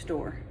next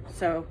door.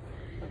 So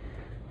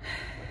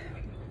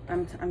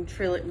I'm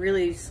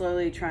really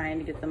slowly trying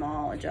to get them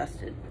all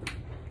adjusted.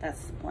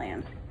 That's the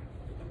plan.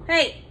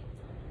 Hey!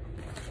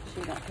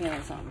 She got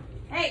pants on.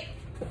 Hey!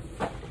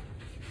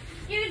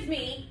 Excuse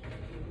me!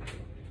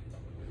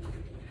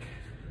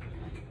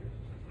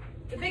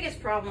 The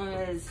biggest problem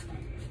is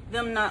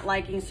them not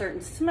liking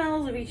certain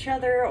smells of each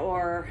other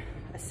or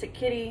a sick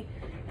kitty,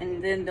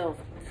 and then they'll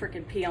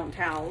freaking pee on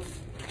towels.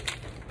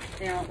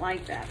 They don't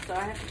like that. So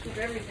I have to keep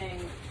everything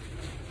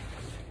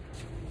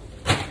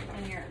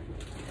in here.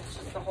 It's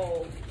just the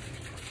whole,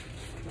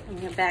 and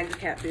we have bags of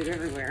cat food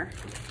everywhere.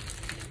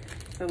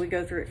 But we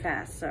go through it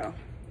fast. So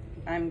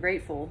I'm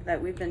grateful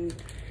that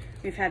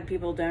we've had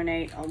people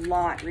donate a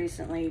lot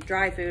recently,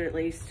 dry food at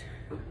least.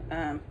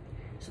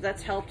 So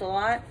that's helped a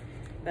lot,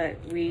 but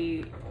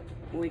we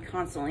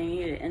constantly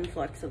need an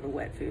influx of the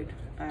wet food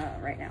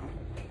right now.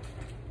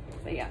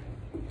 But yeah,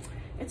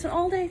 it's an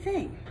all-day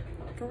thing,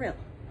 for real.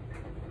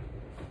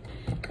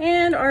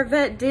 And our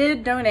vet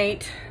did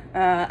donate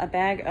a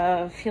bag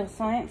of Heal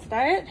Science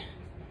Diet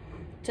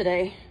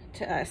today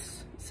to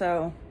us.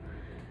 So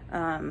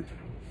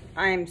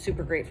I'm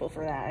super grateful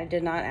for that. I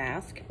did not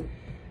ask.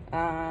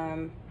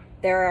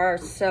 There are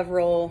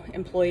several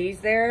employees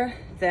there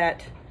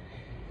that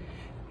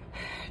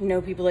know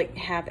people that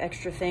have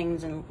extra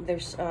things, and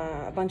there's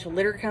a bunch of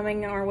litter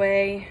coming our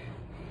way,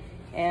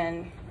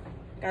 and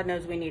God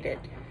knows we need it.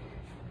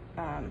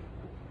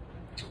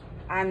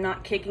 I'm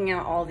not kicking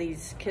out all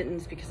these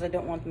kittens because I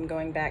don't want them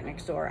going back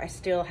next door. I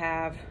still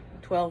have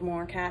 12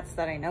 more cats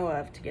that I know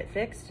of to get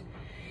fixed,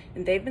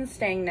 and they've been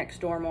staying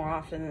next door more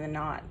often than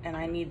not, and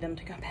I need them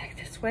to come back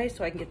this way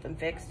so I can get them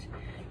fixed.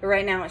 But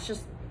right now it's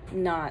just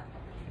not,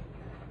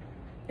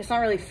 it's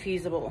not really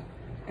feasible.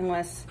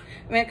 Unless,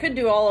 I mean, I could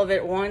do all of it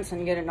at once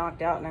and get it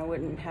knocked out and I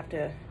wouldn't have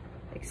to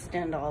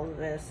extend all of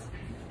this.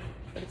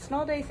 But it's an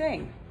all-day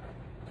thing.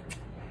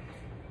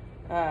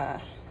 Yeah,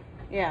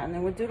 and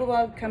then with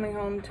Doodlebug coming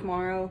home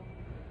tomorrow,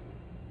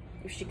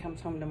 if she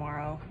comes home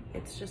tomorrow,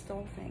 it's just the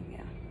whole thing,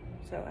 yeah.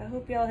 So I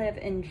hope y'all have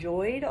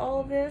enjoyed all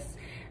of this.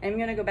 I'm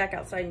gonna go back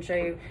outside and show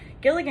you.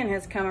 Gilligan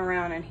has come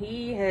around and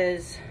he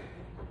has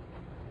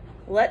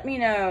let me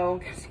know,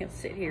 because he'll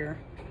sit here.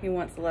 He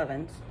wants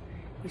 11s.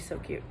 He's so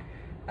cute.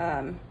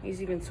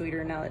 He's even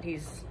sweeter now that he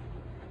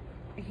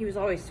was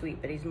always sweet,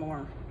 but he's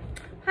more.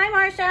 Hi,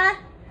 Marsha.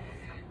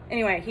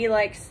 Anyway, he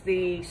likes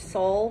the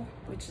sole,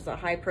 which is a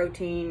high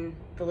protein,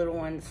 the little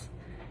ones.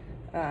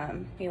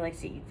 He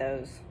likes to eat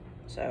those.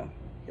 So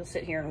he'll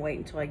sit here and wait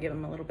until I give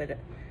him a little bit of,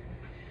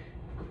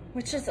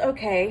 which is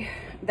okay.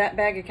 That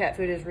bag of cat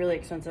food is really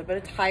expensive, but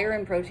it's higher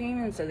in protein,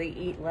 and so they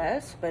eat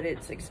less, but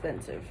it's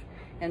expensive.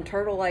 And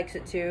Turtle likes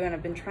it too, and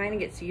I've been trying to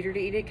get Cedar to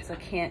eat it because I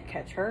can't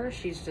catch her.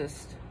 She's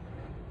just,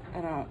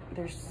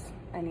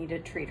 I need to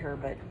treat her,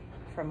 but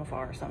from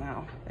afar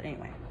somehow. But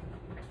anyway,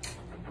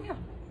 yeah,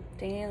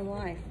 day in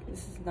life. This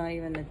is not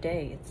even a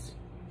day, it's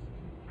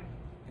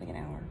like an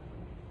hour.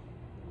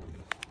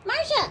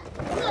 Marsha,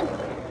 come on.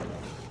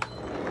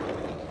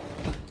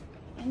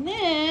 And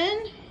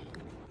then,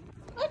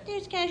 look,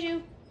 there's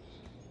Cashew.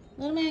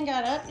 Little man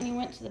got up and he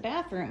went to the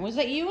bathroom. Was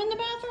that you in the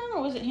bathroom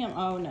or was it him?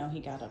 Oh no, he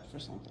got up for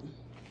something.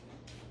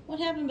 What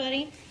happened,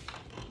 buddy?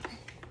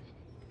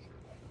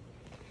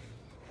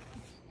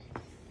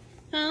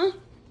 Huh?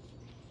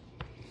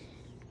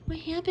 What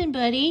happened,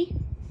 buddy?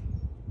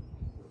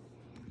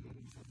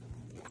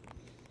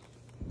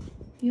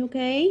 You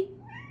okay?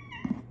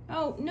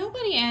 Oh,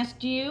 nobody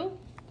asked you.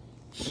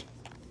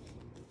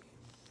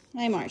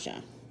 Hi,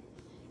 Marsha.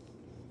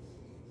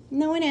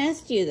 No one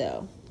asked you,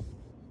 though.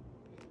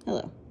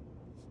 Hello.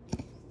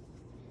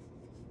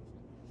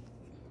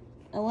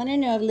 I want to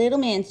know if little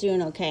man's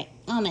doing okay.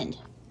 Almond.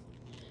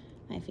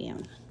 Hi,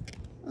 Fiona.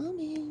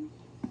 Almond.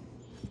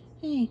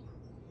 Hey.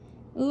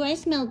 Ooh, I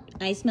smell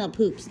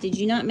poops. Did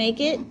you not make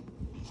it?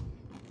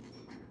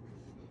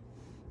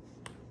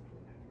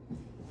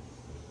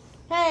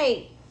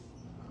 Hey!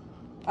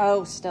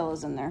 Oh,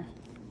 Stella's in there.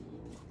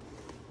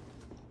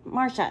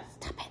 Marsha,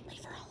 stop it.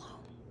 Leave her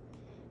alone.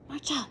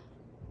 Marsha.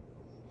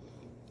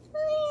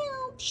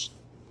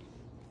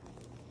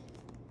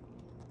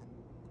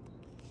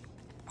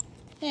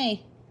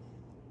 Hey.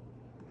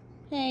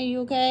 Hey, you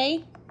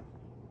okay?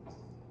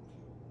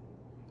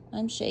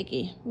 I'm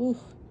shaky. Ooh,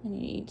 I need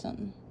to eat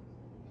something.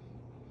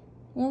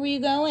 Where were you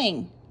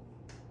going?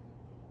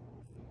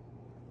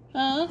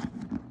 Huh?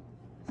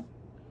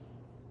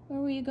 Where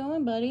were you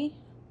going, buddy?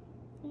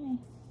 Hey.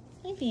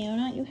 Hi,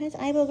 Fiona. You has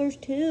eye boogers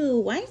too.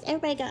 Why has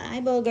everybody got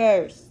eye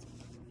boogers?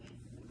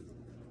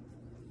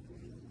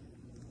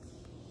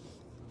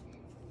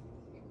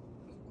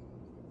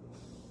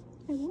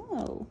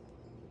 Hello.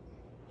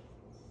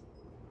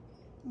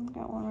 I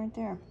got one right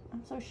there.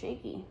 I'm so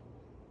shaky.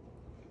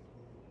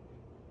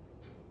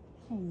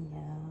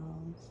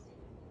 Hello.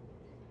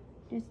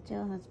 Just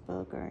still has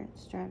booger.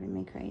 It's driving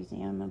me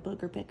crazy. I'm a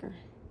booger picker.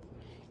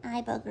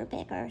 Eye booger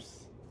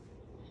pickers.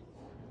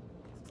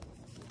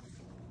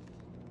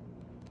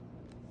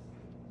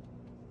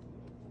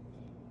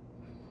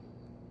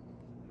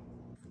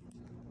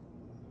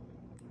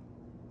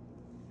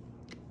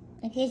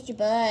 I kissed your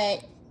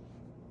butt.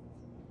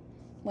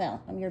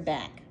 Well, I'm your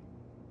back.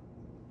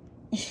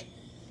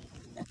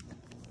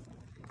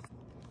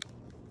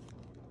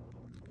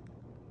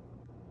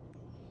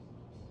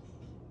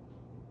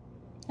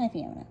 Hi,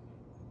 Fiona.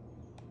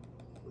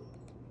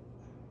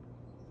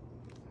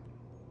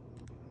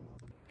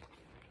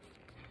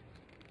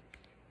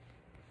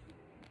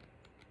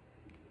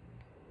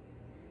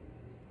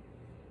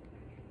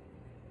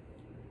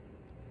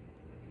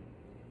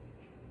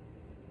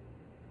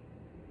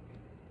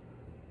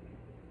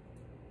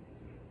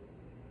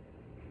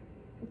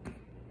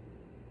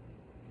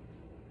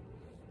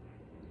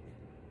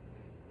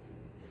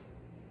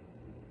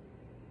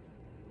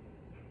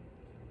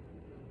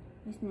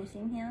 You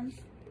snoozing him?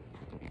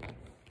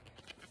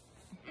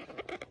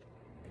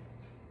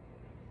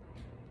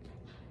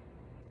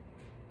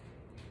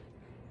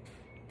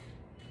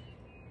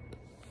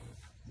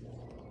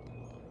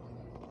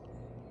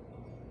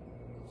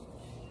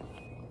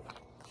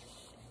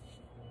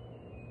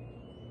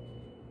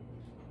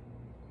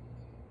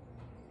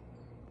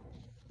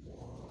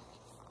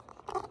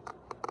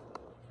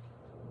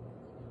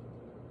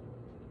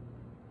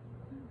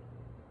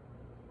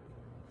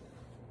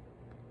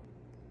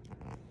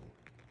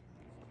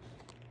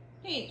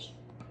 Peach.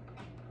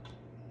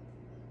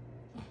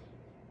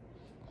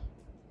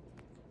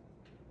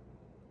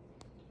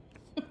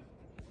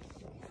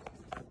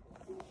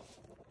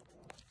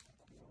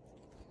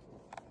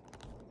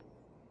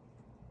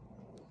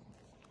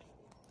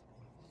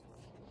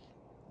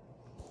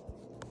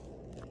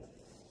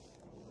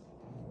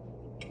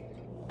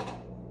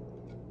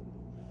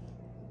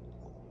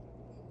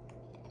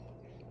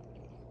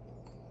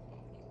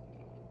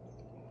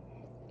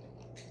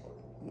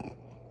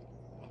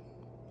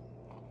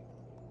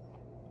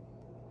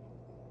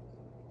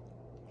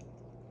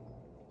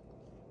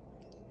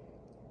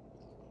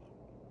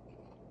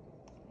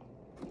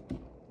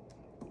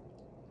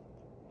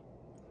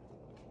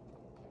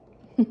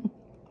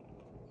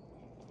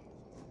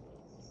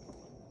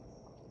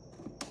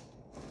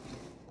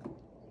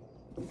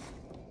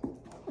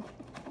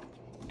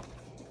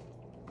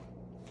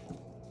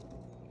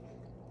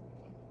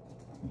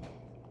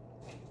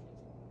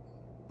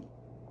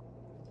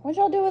 What'd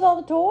y'all do with all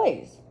the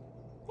toys?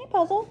 Hey,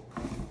 Puzzle.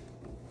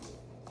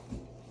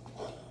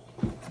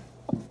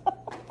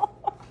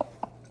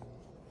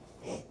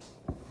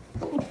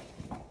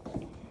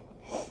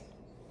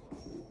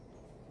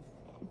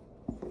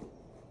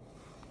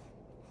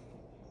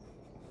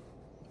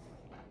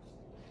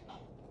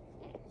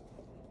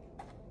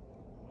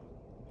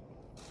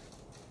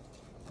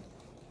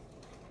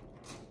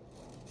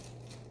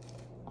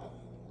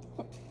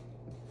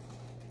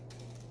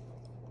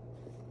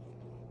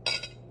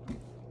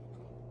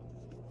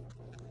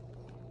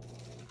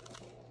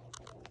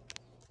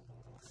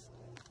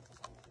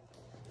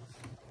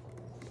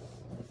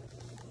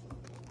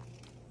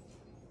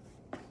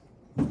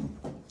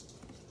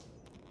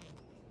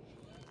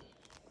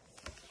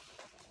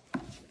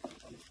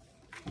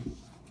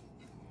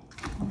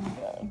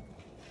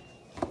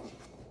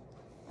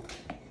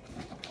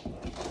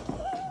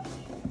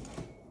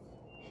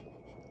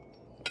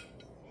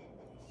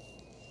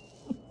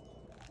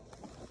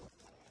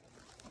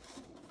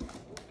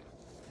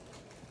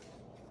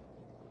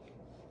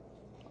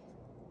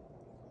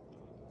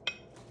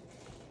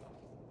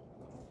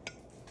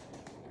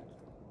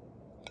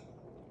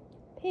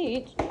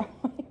 Peach.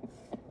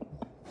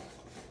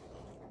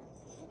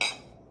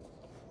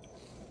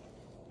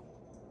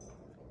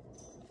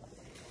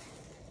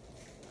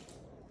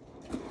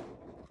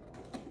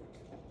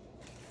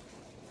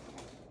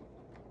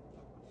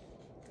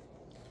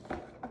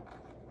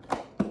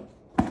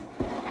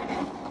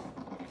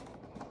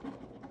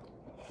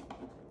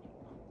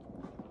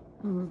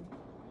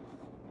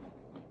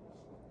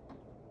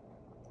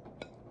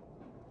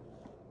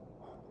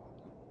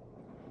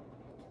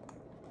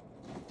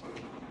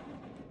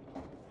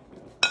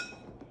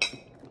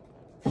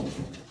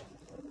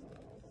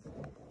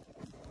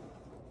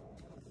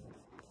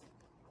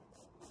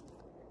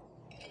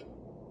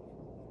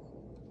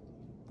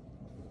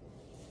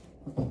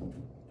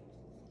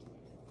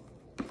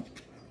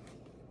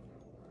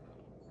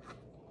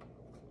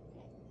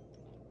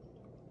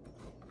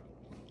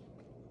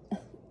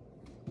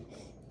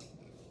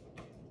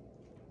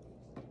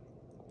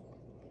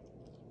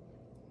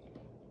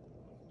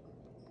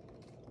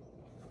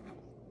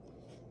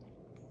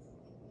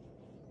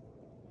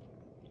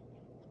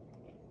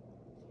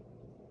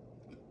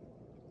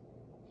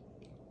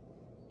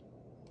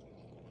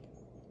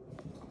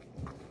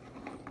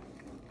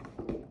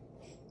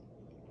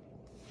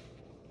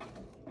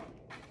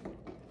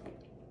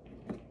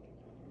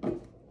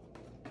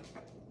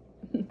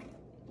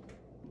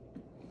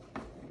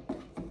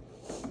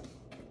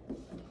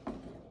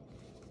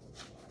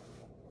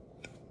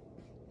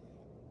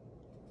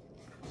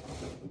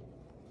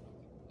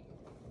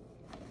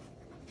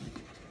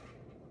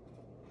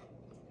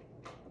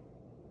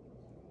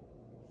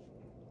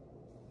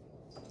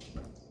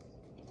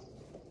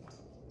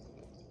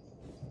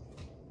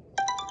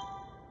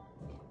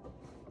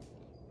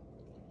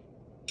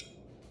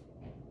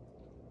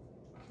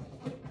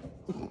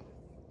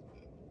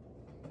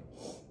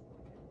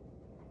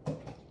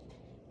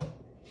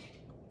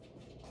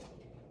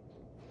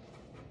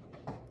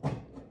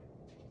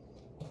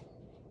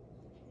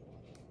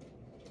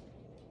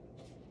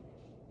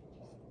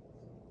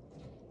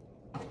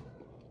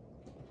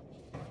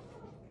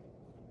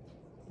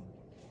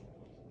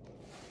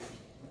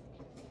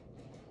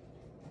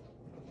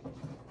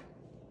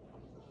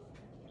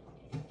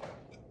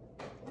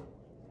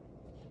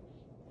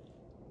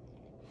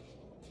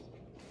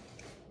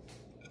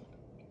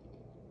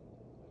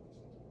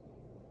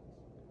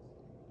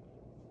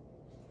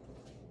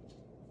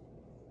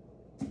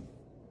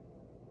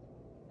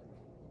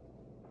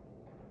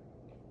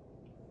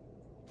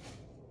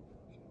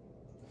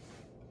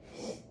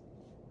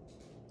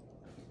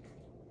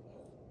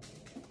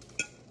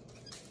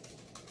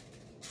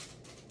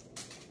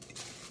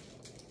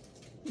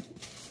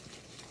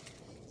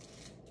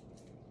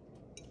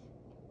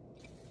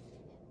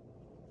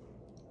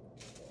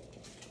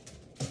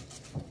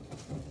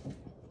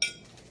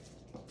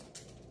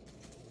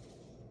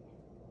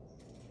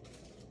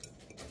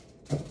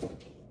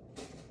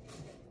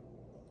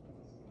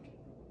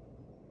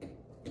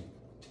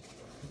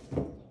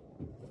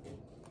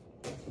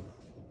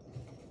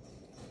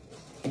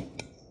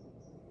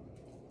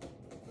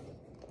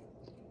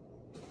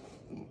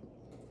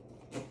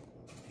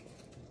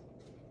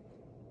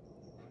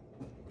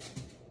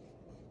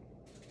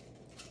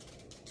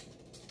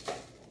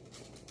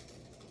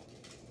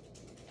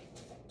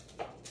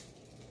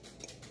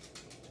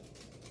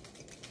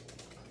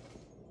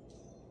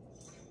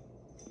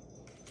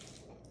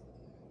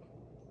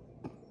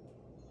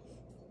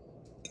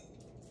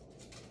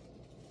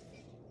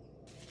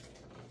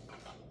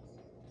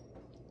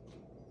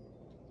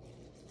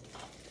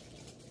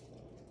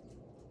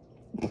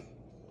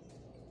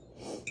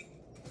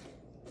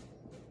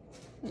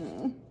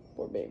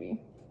 baby.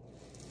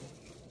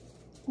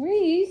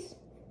 Reese.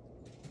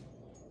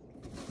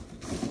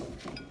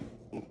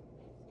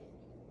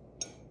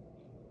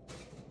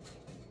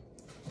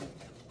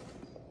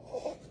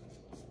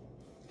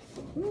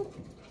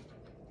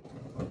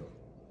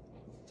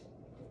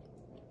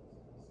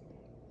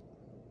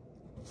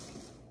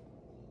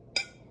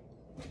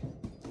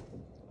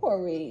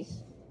 Poor Reese.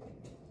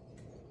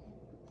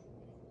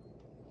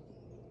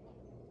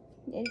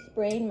 They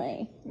sprained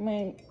my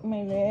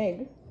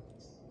leg.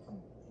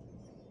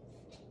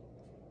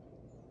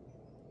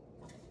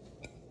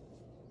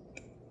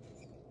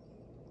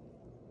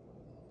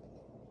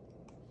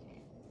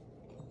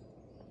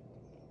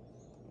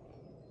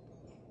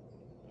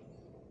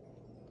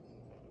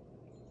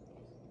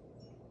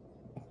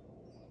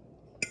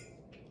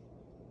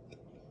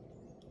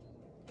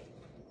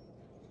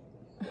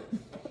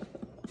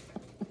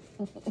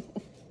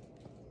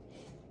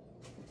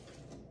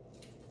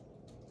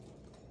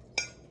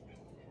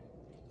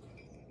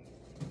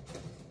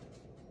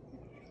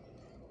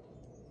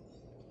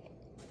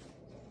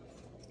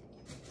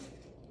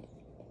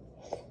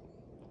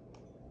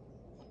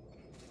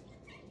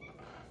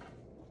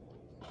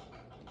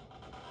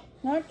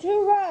 Not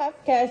too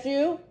rough,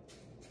 Cashew.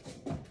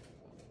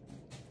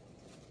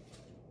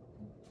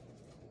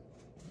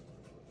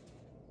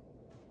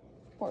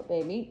 Poor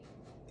baby.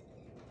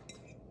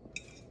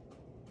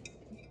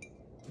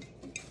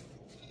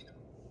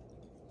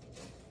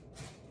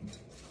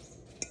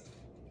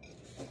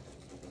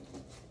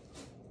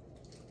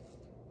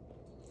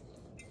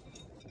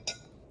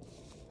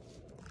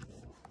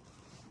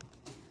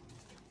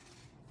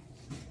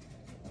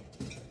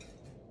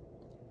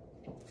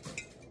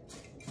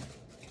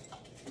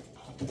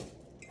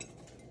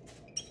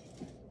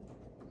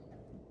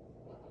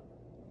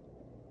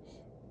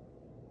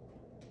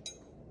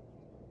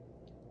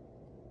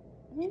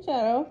 Hey,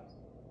 Shadow.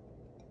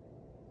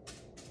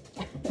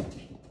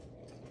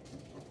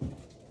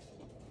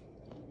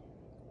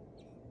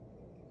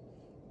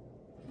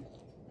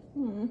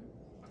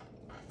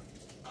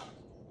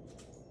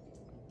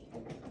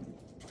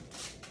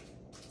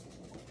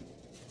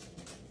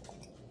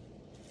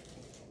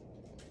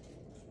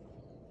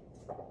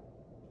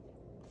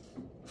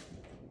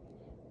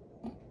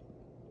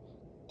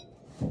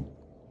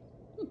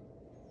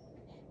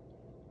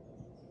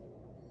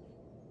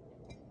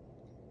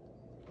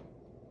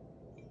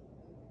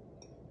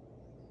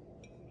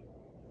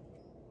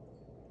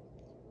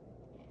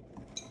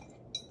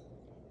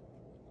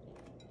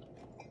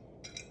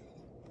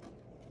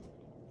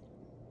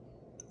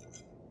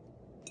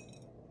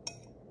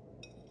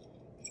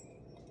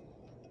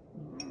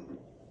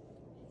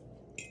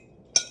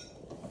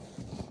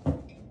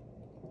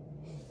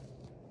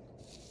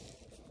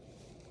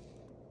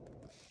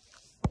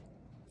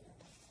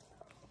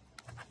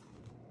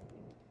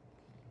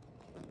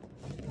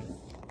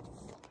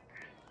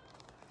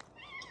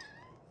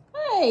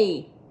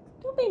 Hey,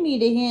 don't be mean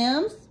to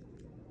him.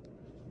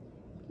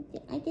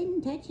 I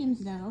didn't touch him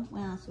though.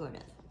 Well, sort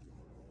of.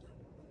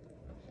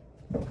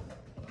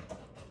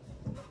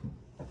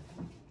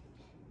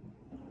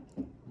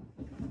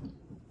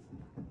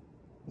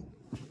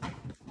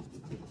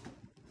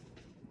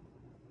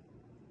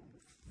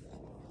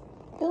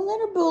 Don't let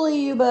her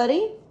bully you,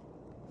 buddy.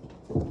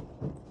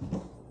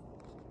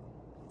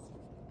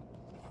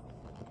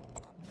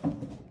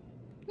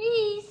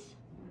 Reese.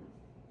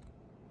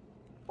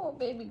 Oh,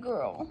 baby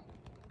girl.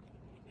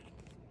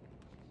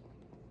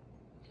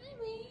 Hi,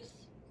 Reese.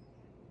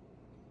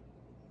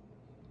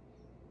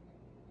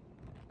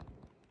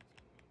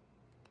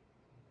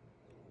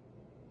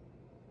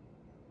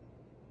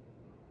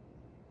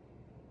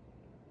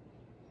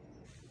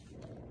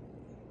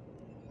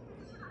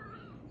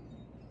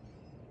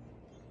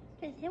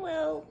 Say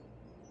hello.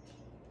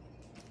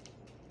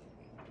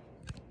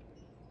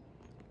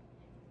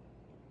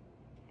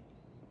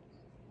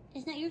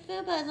 It's not your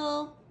food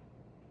puzzle.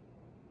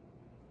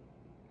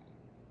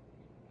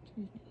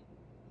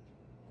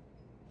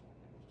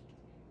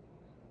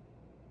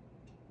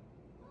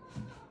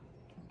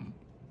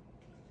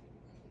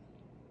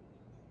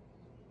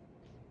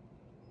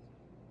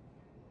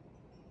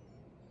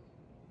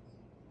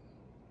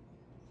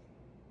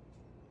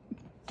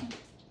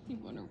 He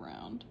went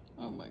around.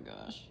 Oh my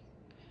gosh.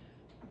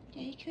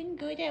 He couldn't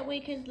go that way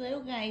because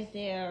little guy's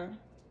there.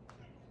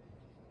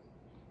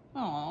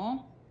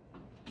 Aww.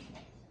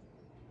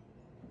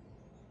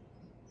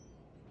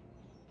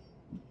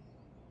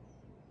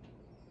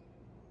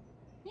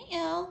 Hey,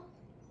 Elle.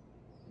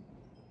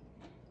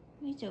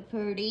 He's so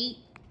pretty.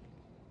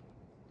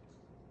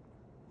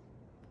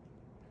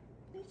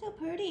 He's so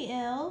pretty,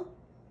 Elle.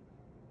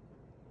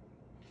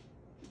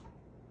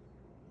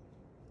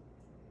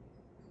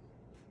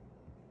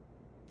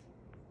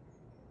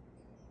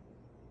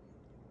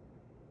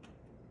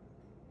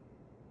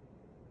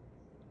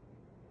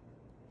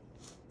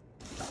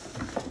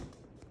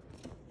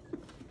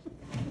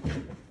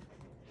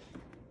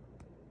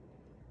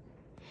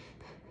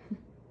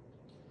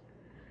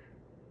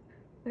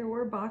 There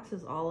were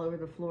boxes all over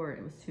the floor.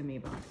 It was too many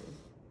boxes.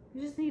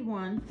 You just need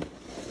one.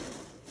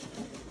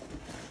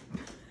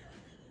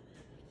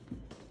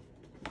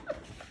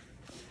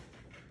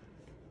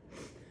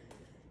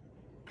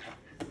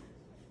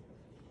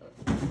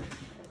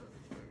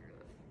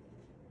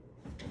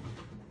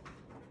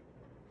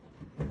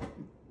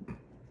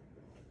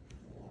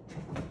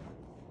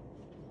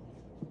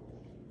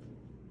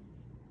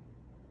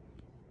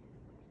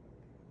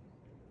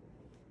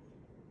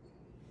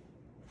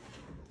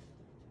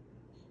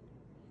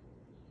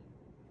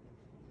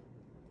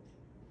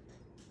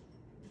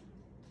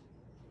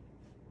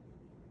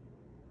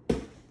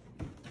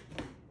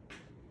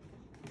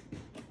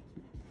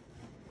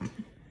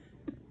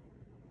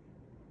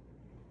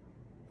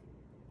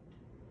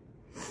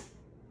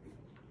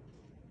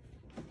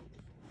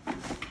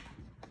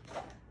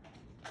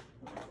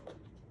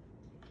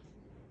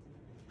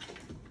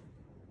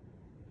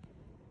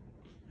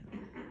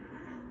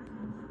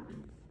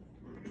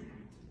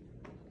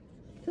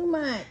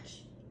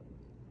 much.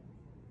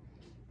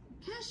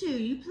 Cashew,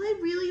 you play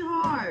really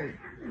hard.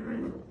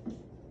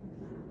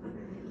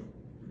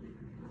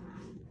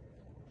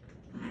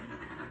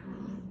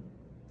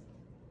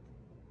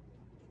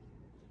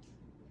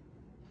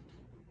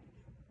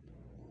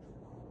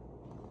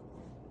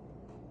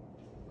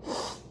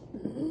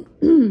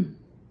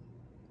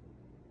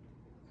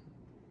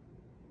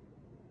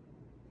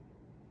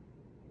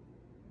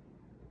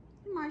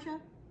 Marsha.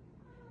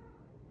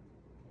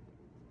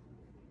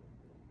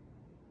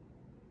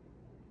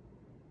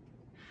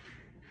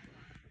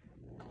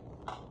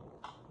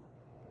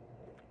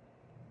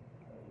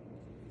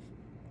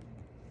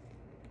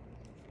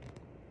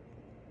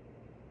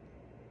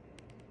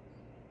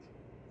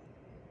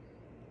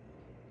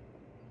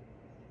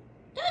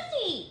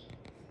 Dusty!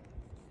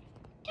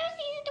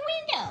 Dusty's at the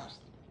windows.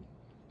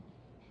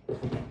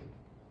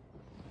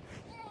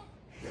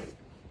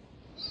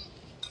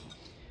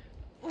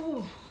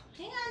 Oh,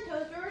 hang on,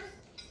 Toasters.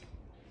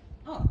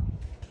 Oh,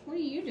 what are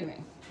you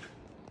doing?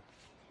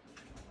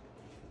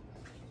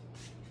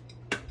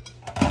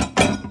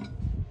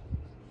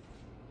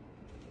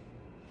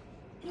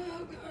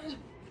 Oh, God.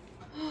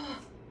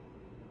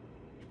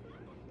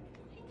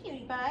 Hey,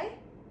 cutie pie.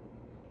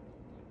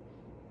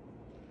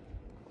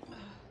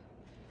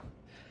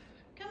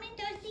 Come in,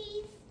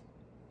 Dusties.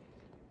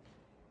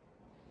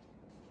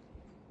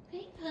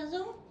 Hey,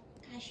 Puzzle.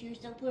 Gosh, you're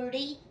so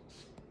pretty.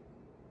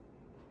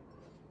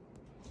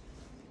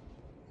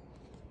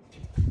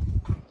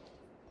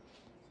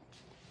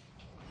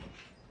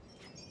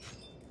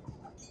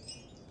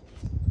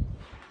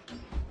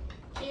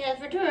 She has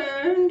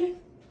returned.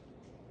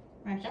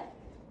 Marsha.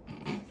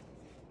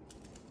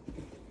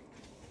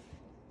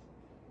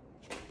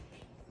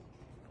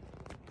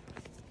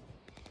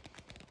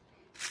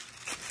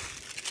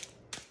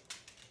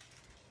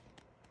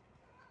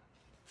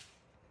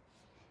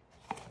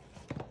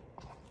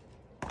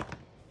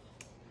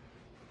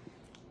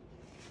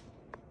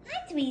 Hi,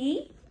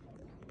 sweetie.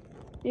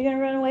 You gonna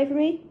run away from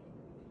me?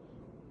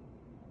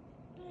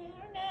 I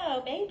don't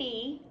know,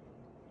 baby.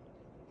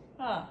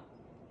 Huh.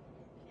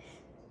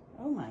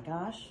 Oh my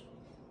gosh.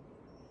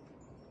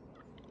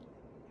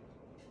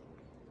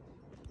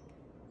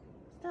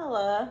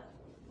 Stella.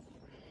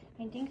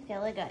 I think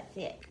Stella got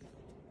sick.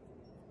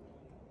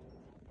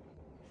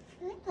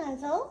 Hi,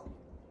 Puzzle.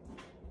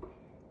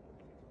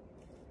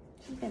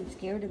 She's been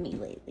scared of me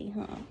lately,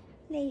 huh?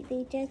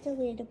 Lately, just a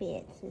little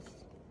bit, sis.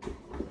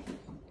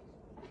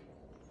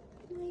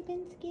 You've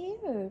been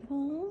scared,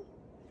 huh?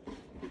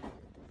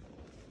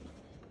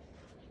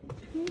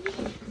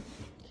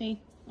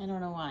 See? I don't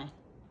know why.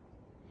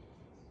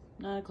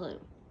 Not a clue.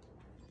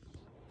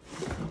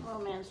 Oh,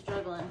 man's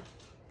struggling.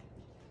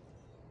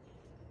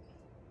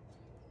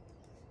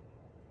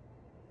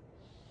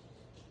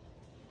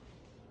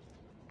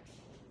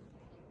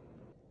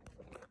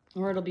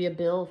 Or it'll be a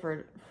bill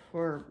for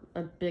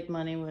a big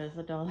money with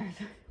 $1.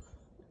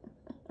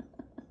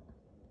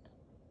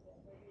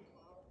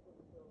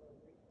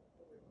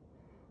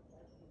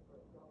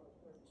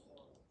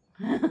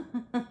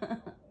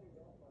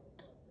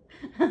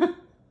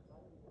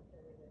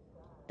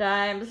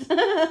 Dimes.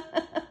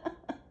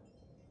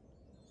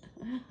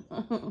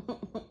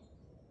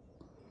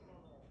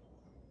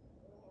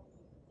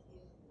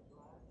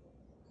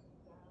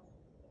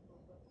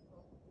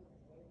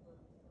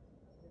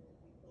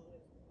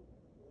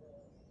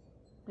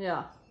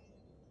 Yeah.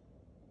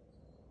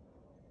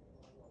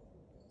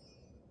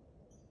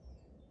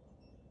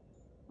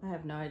 I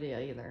have no idea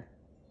either.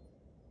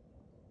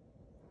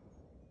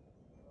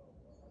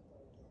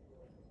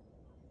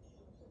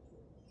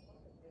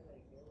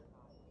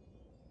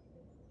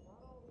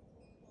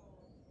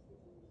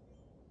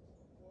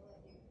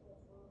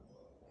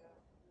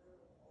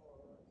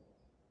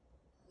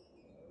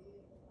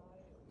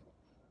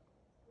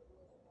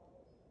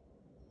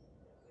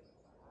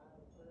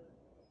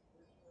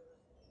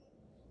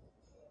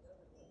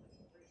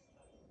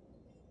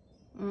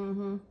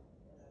 Mm-hmm.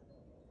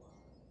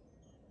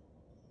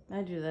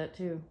 I do that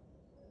too.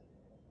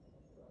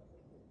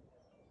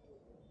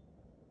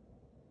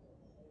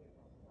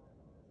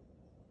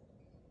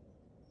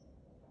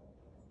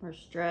 Or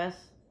stress.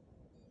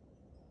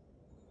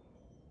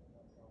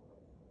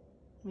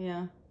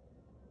 Yeah.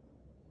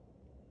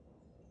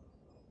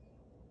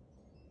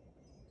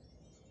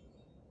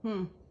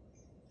 Hmm.